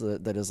themselves,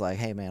 that is like,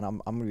 hey man, I'm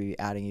going to be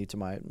adding you to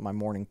my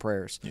morning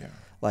prayers. Yeah.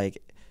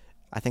 Like,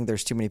 I think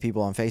there's too many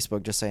people on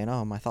Facebook just saying,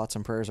 "Oh, my thoughts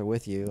and prayers are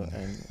with you,"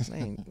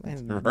 and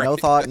Right. no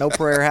thought, no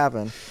prayer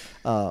happened.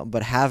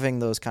 But having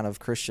those kind of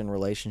Christian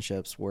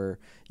relationships where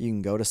you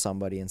can go to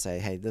somebody and say,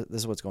 "Hey, this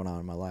is what's going on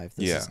in my life.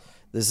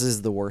 This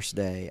is the worst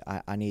day.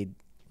 I need.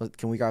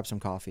 Can we grab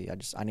some coffee?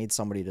 I need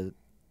somebody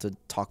to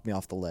talk me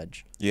off the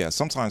ledge." Yeah.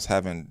 Sometimes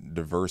having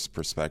diverse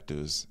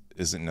perspectives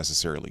isn't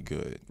necessarily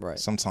good. Right.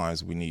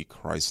 Sometimes we need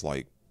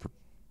Christ-like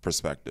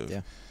perspective.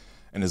 Yeah.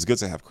 And it's good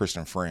to have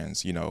Christian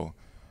friends.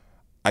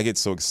 I get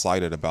so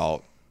excited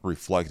about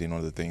reflecting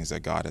on the things that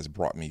God has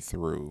brought me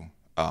through,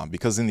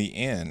 because in the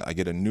end, I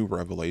get a new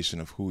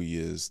revelation of who He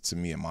is to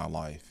me in my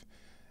life,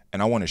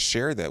 and I want to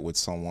share that with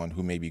someone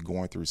who may be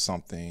going through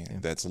something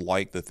that's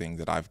like the thing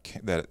that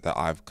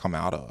I've come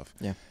out of,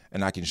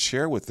 and I can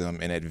share with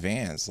them in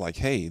advance, like,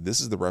 hey,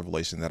 this is the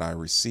revelation that I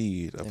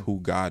received of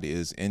who God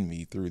is in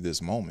me through this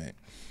moment.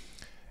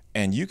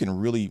 And you can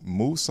really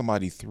move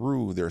somebody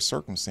through their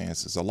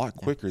circumstances a lot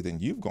quicker than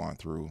you've gone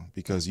through,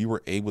 because you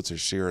were able to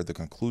share the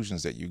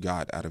conclusions that you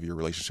got out of your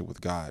relationship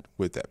with God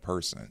with that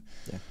person.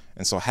 Yeah.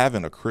 And so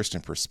having a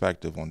Christian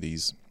perspective on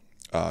these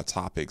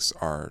topics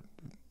are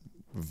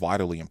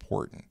vitally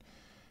important.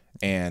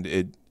 And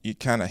it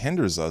kind of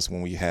hinders us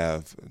when we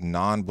have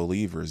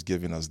non-believers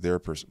giving us their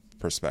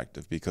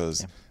perspective,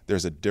 because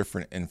there's a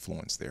different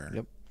influence there.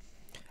 Yep,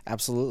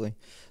 absolutely.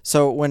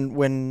 So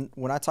when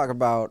I talk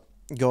about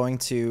going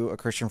to a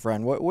Christian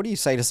friend, what do you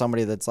say to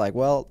somebody that's like,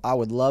 well, I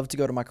would love to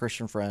go to my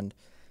Christian friend,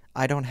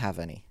 I don't have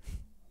any?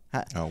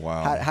 Oh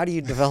wow! How do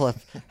you develop?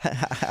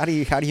 how do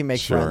you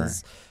make Sure.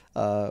 friends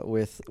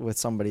with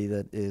somebody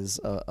that is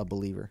a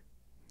believer?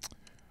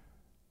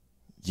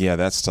 Yeah,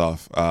 that's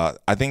tough.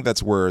 I think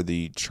that's where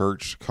the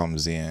church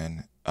comes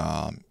in,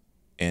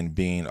 and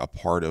being a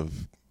part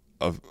of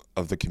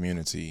the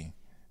community.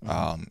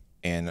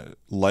 And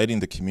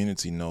letting the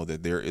community know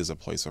that there is a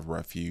place of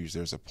refuge,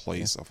 there's a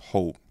place of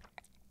hope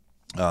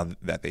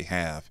that they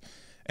have,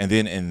 and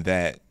then in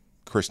that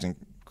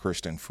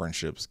Christian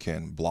friendships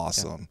can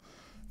blossom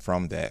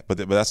from that. But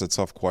that's a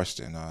tough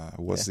question.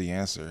 What's the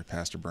answer,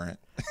 Pastor Brent?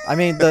 I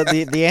mean,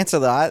 the answer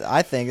that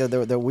I think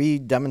that we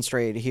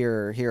demonstrate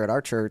here at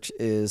our church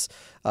is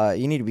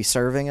you need to be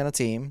serving in a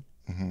team,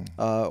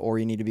 or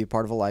you need to be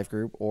part of a life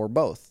group, or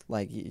both.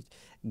 Like,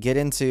 get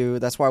into.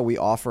 That's why we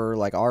offer,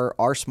 like,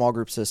 our small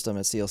group system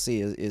at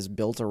CLC is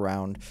built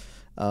around.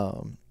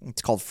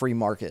 It's called Free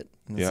Market.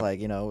 And it's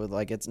like,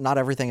 it's not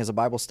everything is a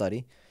Bible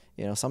study.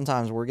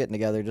 Sometimes we're getting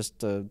together just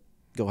to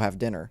go have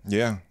dinner.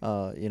 Yeah.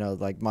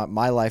 Like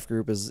my life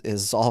group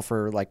is all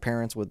for like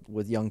parents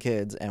with young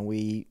kids, and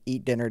we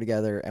eat dinner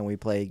together and we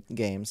play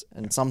games,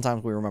 and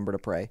sometimes we remember to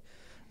pray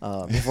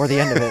before the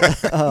end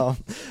of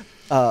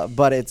it.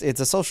 But it's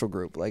a social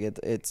group. Like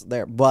it's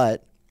there.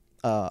 But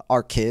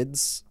our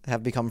kids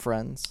have become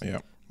friends.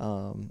 Yeah.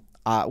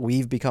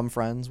 We've become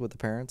friends with the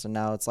parents, and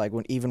now it's like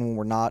even when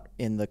we're not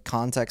in the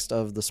context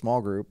of the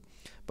small group,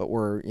 but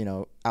we're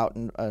out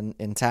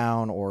in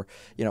town, or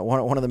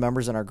one of the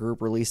members in our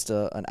group released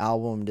an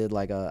album, did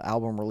like a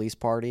album release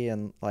party,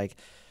 and like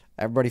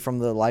everybody from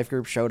the life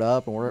group showed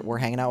up, and we're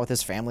hanging out with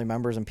his family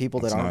members and people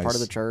that aren't part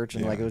of the church,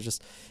 and like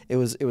it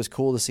was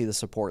cool to see the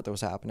support that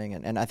was happening,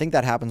 and I think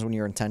that happens when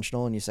you're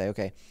intentional and you say,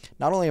 okay,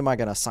 not only am I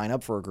going to sign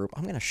up for a group,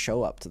 I'm going to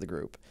show up to the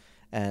group.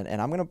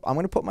 And I'm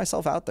gonna put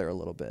myself out there a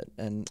little bit,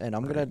 and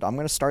I'm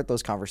gonna start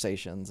those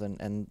conversations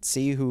and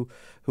see who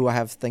I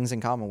have things in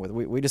common with.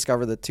 We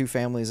discovered that two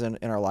families in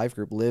our life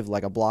group lived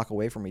like a block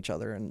away from each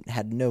other and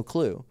had no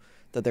clue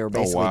that they were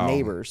basically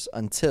neighbors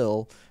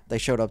until they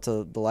showed up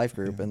to the life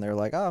group, and they're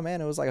like, oh man,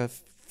 it was like a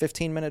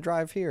 15-minute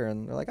drive here,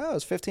 and they're like, oh,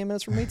 it's 15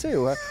 minutes from me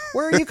too.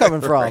 Where are you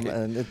coming from?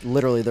 And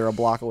literally they're a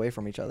block away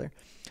from each other.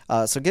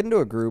 So get into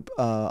a group.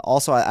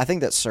 Also, I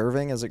think that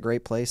serving is a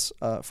great place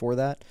for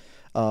that.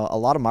 A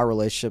lot of my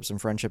relationships and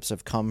friendships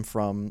have come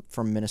from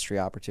ministry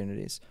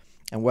opportunities,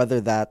 and whether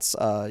that's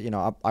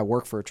I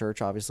work for a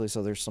church, obviously,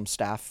 so there's some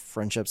staff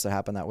friendships that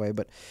happen that way,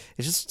 but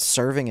it's just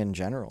serving in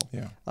general.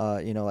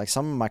 Like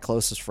some of my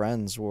closest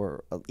friends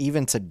were,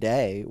 even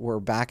today, we're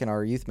back in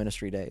our youth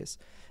ministry days,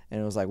 and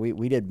it was like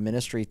we did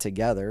ministry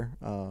together,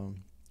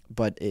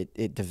 but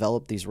it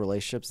developed these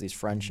relationships, these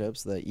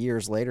friendships that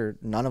years later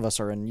none of us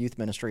are in youth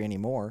ministry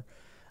anymore.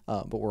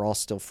 but we're all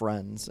still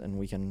friends, and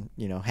we can,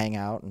 hang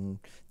out and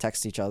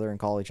text each other and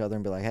call each other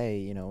and be like,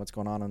 hey, what's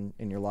going on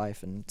in your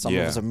life? And some of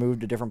us have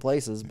moved to different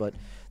places, but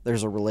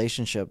there's a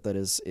relationship that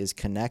is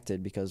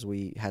connected because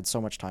we had so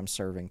much time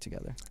serving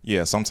together.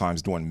 Yeah,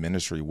 sometimes doing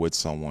ministry with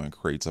someone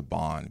creates a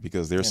bond,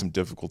 because there's some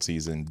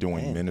difficulties in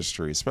doing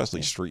ministry,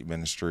 especially street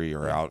ministry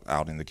or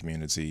out in the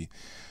community,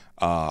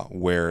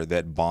 where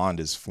that bond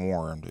is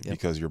formed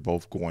because you're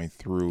both going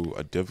through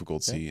a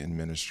difficulty in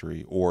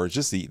ministry, or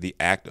just the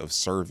act of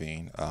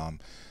serving.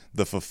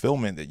 The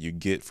fulfillment that you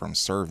get from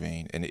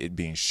serving and it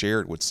being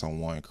shared with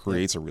someone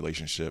creates a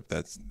relationship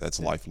that's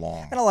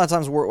lifelong. And a lot of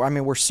times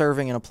we're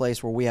serving in a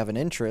place where we have an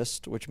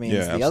interest, which means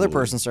the other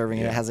person serving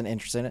in it has an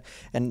interest in it.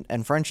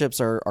 And friendships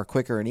are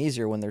quicker and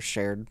easier when there's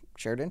shared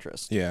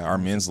interest. Yeah, our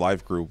men's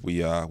life group,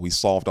 we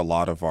solved a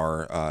lot of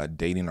our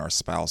dating our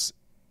spouse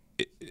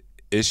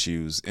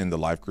issues in the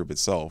life group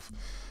itself.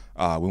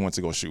 We went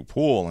to go shoot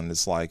pool, and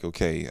it's like,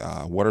 okay,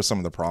 what are some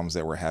of the problems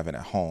that we're having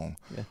at home?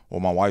 Yeah. Well,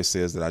 my wife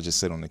says that I just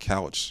sit on the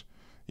couch,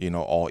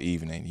 all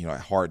evening, a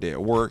hard day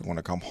at work, want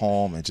to come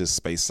home and just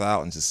space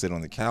out and just sit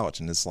on the couch.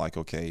 And it's like,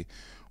 okay,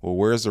 well,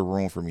 where's the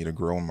room for me to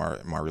grow in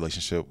my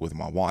relationship with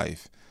my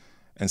wife?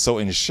 And so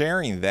in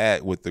sharing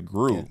that with the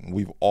group,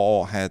 we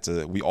all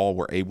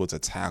were able to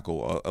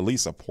tackle at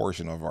least a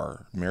portion of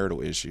our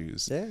marital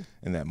issues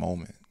in that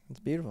moment. It's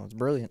beautiful. It's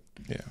brilliant.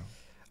 Yeah.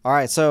 All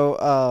right.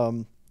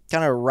 So,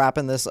 kind of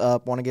wrapping this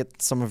up, want to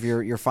get some of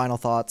your final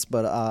thoughts,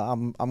 but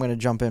I'm going to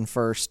jump in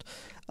first.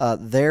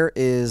 There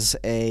is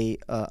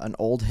an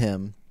old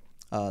hymn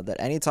that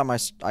anytime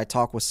I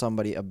talk with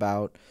somebody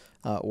about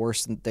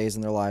worse days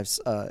in their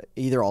lives,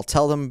 either I'll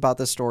tell them about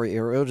this story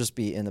or it'll just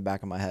be in the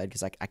back of my head,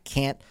 because I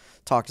can't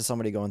talk to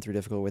somebody going through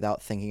difficulty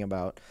without thinking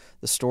about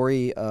the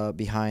story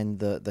behind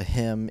the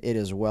hymn, It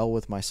Is Well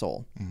With My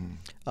Soul.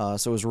 Mm-hmm.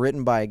 So it was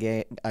written by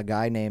a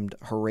guy named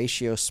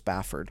Horatio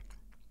Spafford.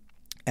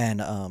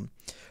 And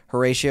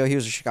Horatio, he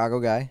was a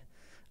Chicago guy,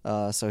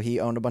 so he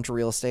owned a bunch of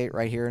real estate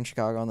right here in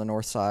Chicago on the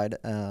north side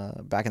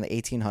back in the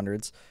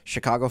 1800s.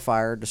 Chicago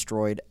fire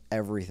destroyed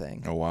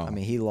everything. Oh, wow. I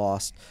mean, he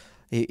lost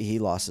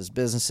his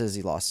businesses,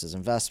 he lost his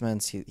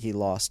investments, he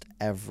lost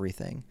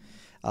everything.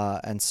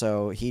 And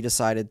so he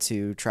decided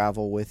to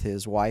travel with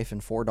his wife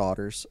and 4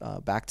 daughters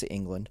back to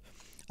England,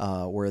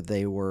 where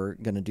they were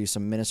going to do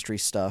some ministry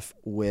stuff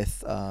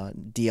with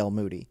D.L.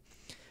 Moody.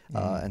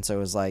 And so it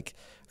was like,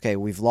 okay,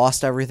 we've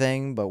lost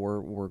everything, but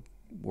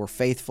we're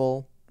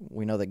faithful.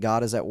 We know that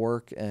God is at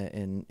work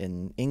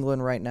in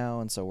England right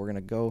now, and so we're going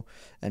to go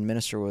and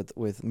minister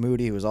with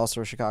Moody, who was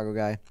also a Chicago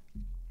guy.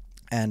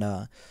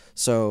 And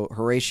so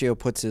Horatio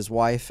puts his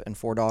wife and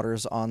 4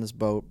 daughters on this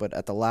boat, but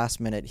at the last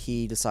minute,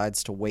 he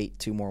decides to wait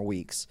 2 more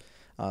weeks.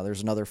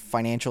 There's another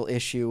financial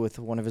issue with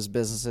one of his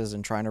businesses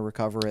and trying to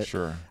recover it.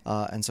 Sure.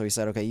 And so he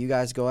said, okay, you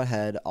guys go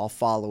ahead. I'll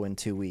follow in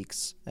 2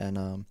 weeks.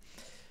 And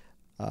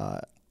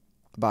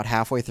about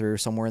halfway through,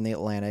 somewhere in the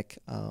Atlantic,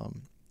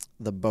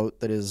 the boat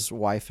that his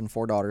wife and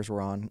 4 daughters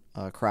were on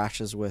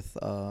crashes with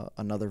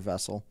another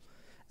vessel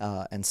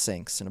and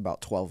sinks in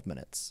about 12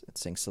 minutes. It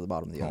sinks to the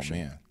bottom of the ocean. Oh,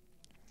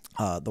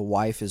 man. The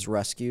wife is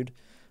rescued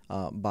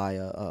by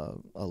a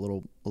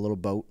little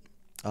boat,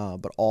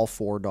 but all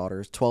 4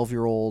 daughters,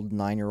 12-year-old,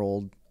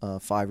 9-year-old,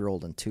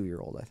 5-year-old, and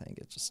 2-year-old, I think.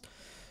 It's just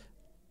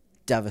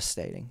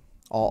devastating.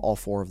 All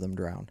 4 of them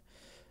drowned.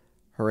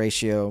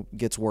 Horatio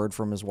gets word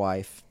from his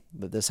wife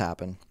that this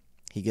happened.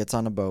 He gets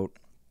on a boat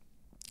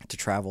to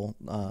travel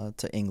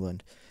to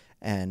England,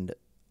 and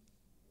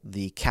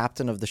the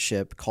captain of the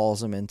ship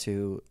calls him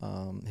into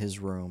his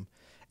room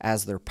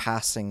as they're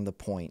passing the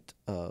point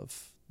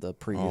of the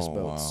previous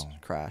boat's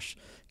crash.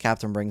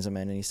 Captain brings him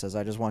in, and he says,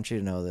 I just want you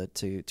to know that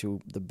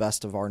to the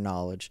best of our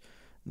knowledge,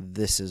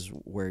 this is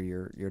where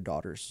your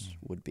daughters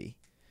would be.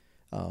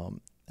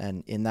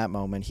 And in that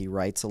moment, he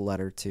writes a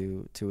letter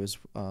to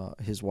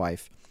his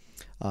wife,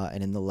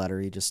 and in the letter,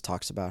 he just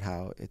talks about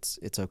how it's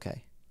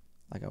okay.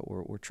 Like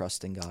we're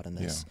trusting God in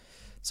this. Yeah.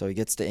 So he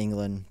gets to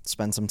England,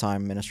 spends some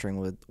time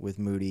ministering with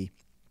Moody,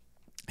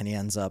 and he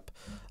ends up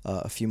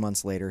a few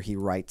months later. He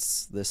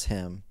writes this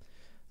hymn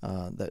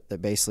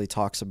that basically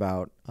talks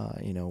about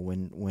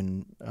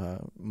when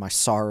my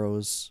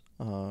sorrows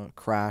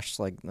crash,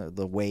 like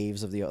the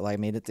waves of the. Like, I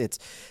mean, it's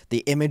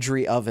the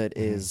imagery of it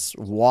is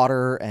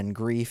water and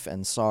grief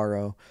and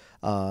sorrow.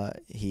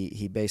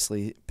 He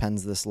basically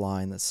pens this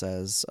line that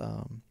says,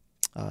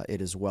 "It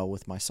is well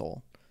with my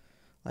soul."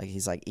 Like,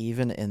 he's like,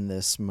 even in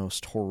this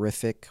most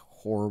horrific,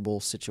 horrible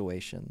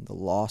situation, the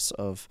loss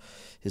of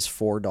his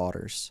 4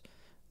 daughters,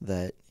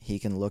 that he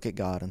can look at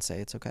God and say,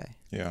 it's okay.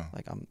 Yeah.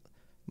 Like,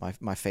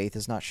 my faith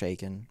is not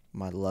shaken.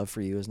 My love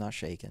for you is not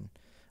shaken.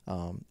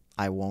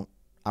 I won't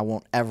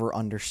ever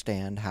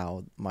understand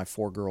how my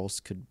 4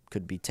 girls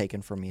could be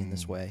taken from me in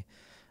this way.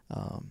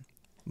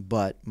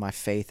 But my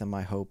faith and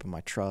my hope and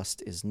my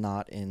trust is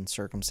not in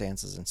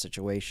circumstances and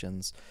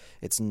situations.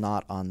 It's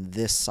not on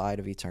this side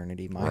of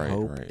eternity. My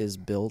hope is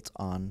built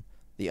on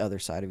the other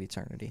side of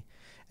eternity.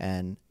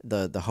 And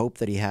the hope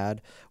that he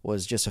had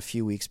was just a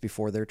few weeks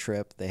before their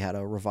trip, they had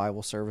a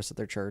revival service at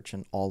their church,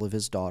 and all of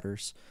his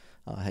daughters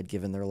had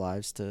given their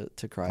lives to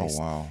Christ.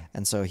 Oh, wow.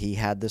 And so he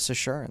had this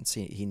assurance.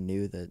 He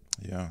knew that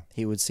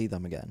he would see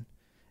them again.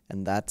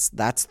 And that's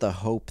the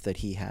hope that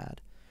he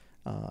had.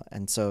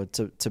 And so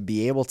to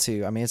be able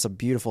to, I mean, it's a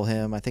beautiful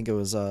hymn. I think it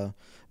was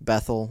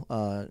Bethel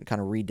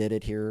kind of redid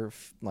it here,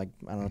 like,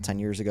 I don't know, 10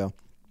 years ago.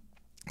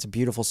 It's a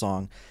beautiful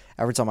song.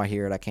 Every time I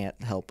hear it, I can't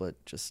help but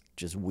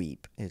just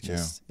weep. It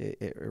just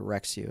it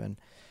wrecks you.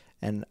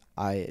 And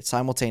I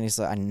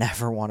simultaneously, I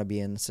never want to be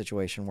in a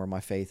situation where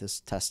my faith is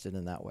tested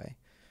in that way.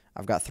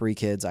 I've got 3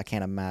 kids. I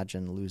can't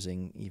imagine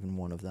losing even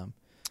one of them.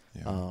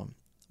 Yeah.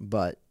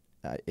 But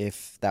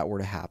if that were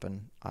to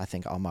happen, I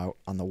think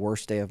on the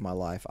worst day of my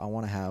life, I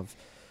want to have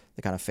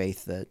the kind of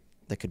faith that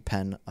could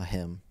pen a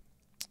hymn.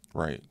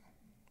 Right.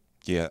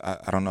 Yeah,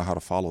 I don't know how to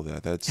follow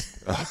that.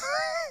 That's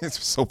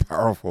it's so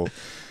powerful.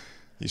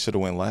 You should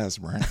have went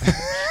last, Brent.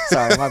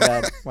 Sorry, my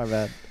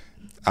bad.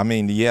 I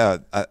mean, yeah,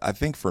 I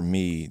think for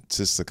me,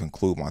 just to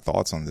conclude my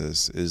thoughts on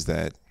this, is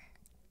that,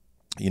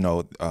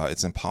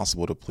 it's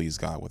impossible to please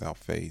God without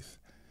faith.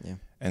 Yeah.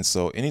 And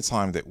so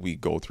anytime that we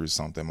go through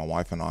something, my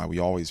wife and I, we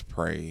always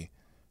pray,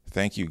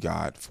 thank you,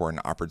 God, for an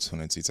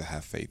opportunity to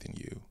have faith in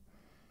you,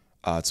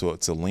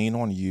 to lean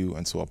on you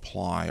and to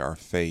apply our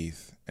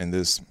faith in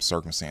this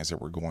circumstance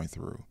that we're going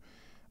through.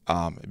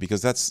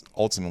 Because that's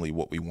ultimately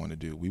what we want to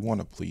do. We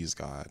want to please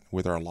God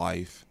with our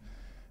life,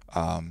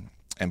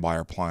 and by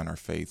applying our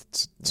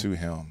faith to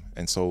him.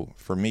 And so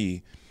for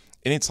me,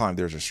 anytime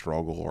there's a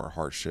struggle or a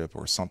hardship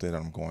or something that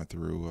I'm going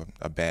through,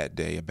 a bad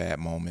day, a bad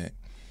moment,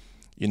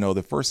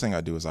 the first thing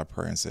I do is I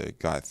pray and say,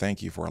 God,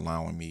 thank you for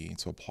allowing me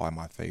to apply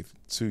my faith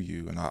to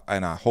you.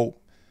 And I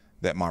hope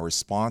that my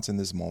response in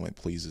this moment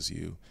pleases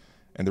you.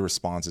 And the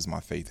response is my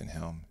faith in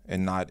him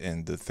and not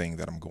in the thing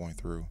that I'm going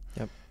through.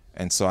 Yep.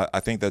 And so I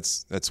think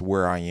that's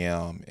where I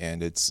am.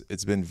 And it's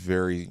been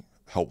very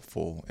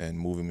helpful in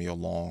moving me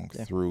along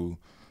through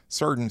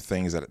certain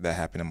things that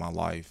happen in my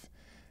life.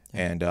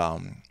 Yeah.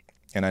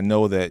 And I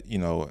know that,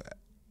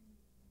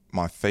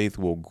 my faith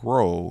will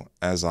grow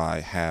as I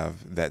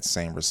have that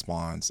same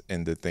response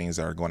in the things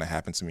that are going to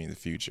happen to me in the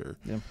future.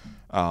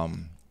 Yeah.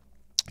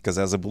 Because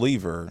as a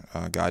believer,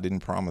 God didn't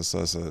promise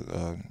us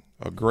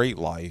a great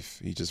life.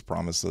 He just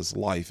promised us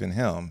life in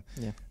him.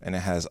 Yeah. And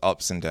it has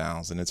ups and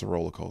downs, and it's a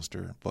roller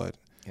coaster. But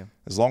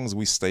as long as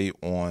we stay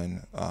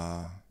on,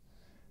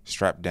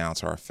 strapped down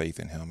to our faith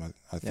in him,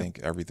 I think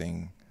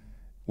everything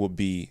will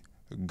be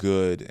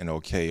good and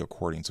okay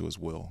according to his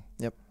will.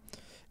 Yep.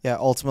 Yeah,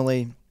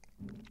 ultimately,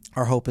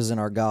 our hope is in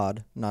our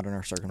God, not in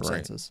our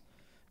circumstances.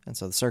 Right. And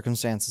so the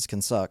circumstances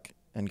can suck,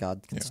 and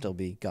God can still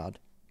be God.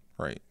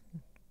 Right.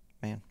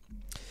 Man.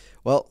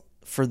 Well,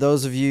 for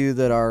those of you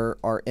that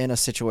are in a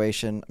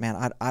situation,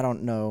 man, I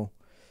don't know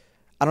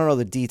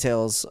the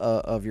details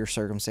of your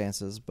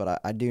circumstances, but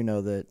I do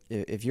know that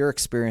if you're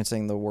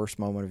experiencing the worst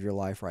moment of your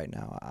life right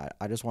now,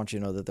 I just want you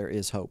to know that there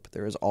is hope.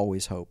 There is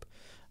always hope.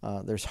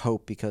 There's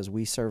hope because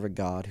we serve a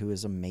God who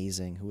is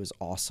amazing, who is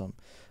awesome,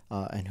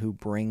 and who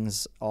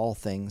brings all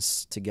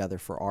things together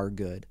for our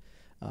good.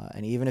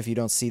 And even if you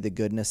don't see the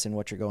goodness in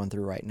what you're going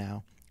through right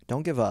now,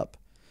 don't give up.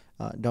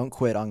 Don't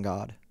quit on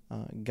God.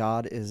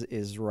 God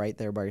is right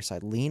there by your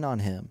side. Lean on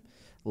him.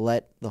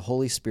 Let the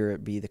Holy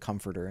Spirit be the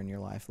comforter in your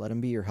life. Let him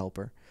be your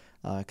helper,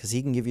 because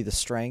he can give you the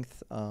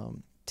strength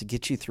to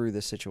get you through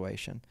this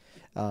situation.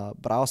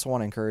 But I also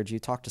want to encourage you,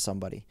 talk to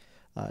somebody.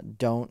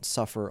 Don't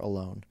suffer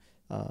alone.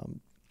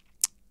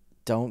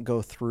 Don't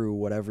go through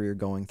whatever you're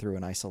going through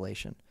in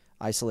isolation.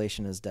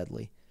 Isolation is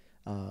deadly,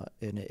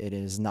 and it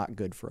is not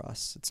good for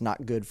us. It's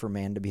not good for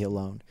man to be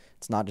alone.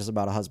 It's not just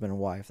about a husband and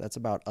wife. That's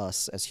about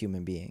us as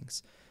human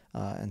beings.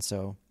 And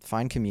so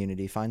find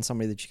community, find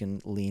somebody that you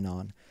can lean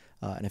on.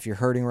 And if you're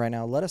hurting right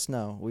now, let us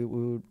know.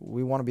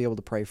 We want to be able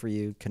to pray for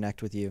you,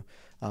 connect with you,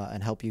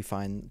 and help you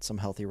find some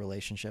healthy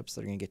relationships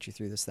that are going to get you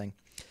through this thing.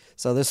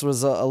 So this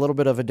was a little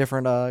bit of a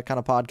different kind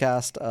of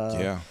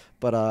podcast.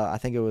 But I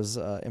think it was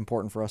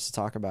important for us to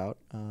talk about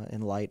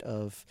in light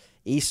of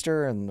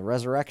Easter and the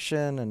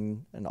resurrection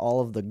and all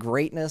of the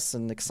greatness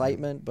and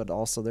excitement, but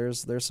also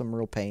there's some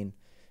real pain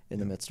in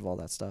the midst of all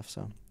that stuff.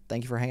 So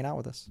thank you for hanging out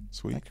with us.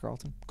 Sweet. Thanks,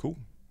 Carlton. Cool.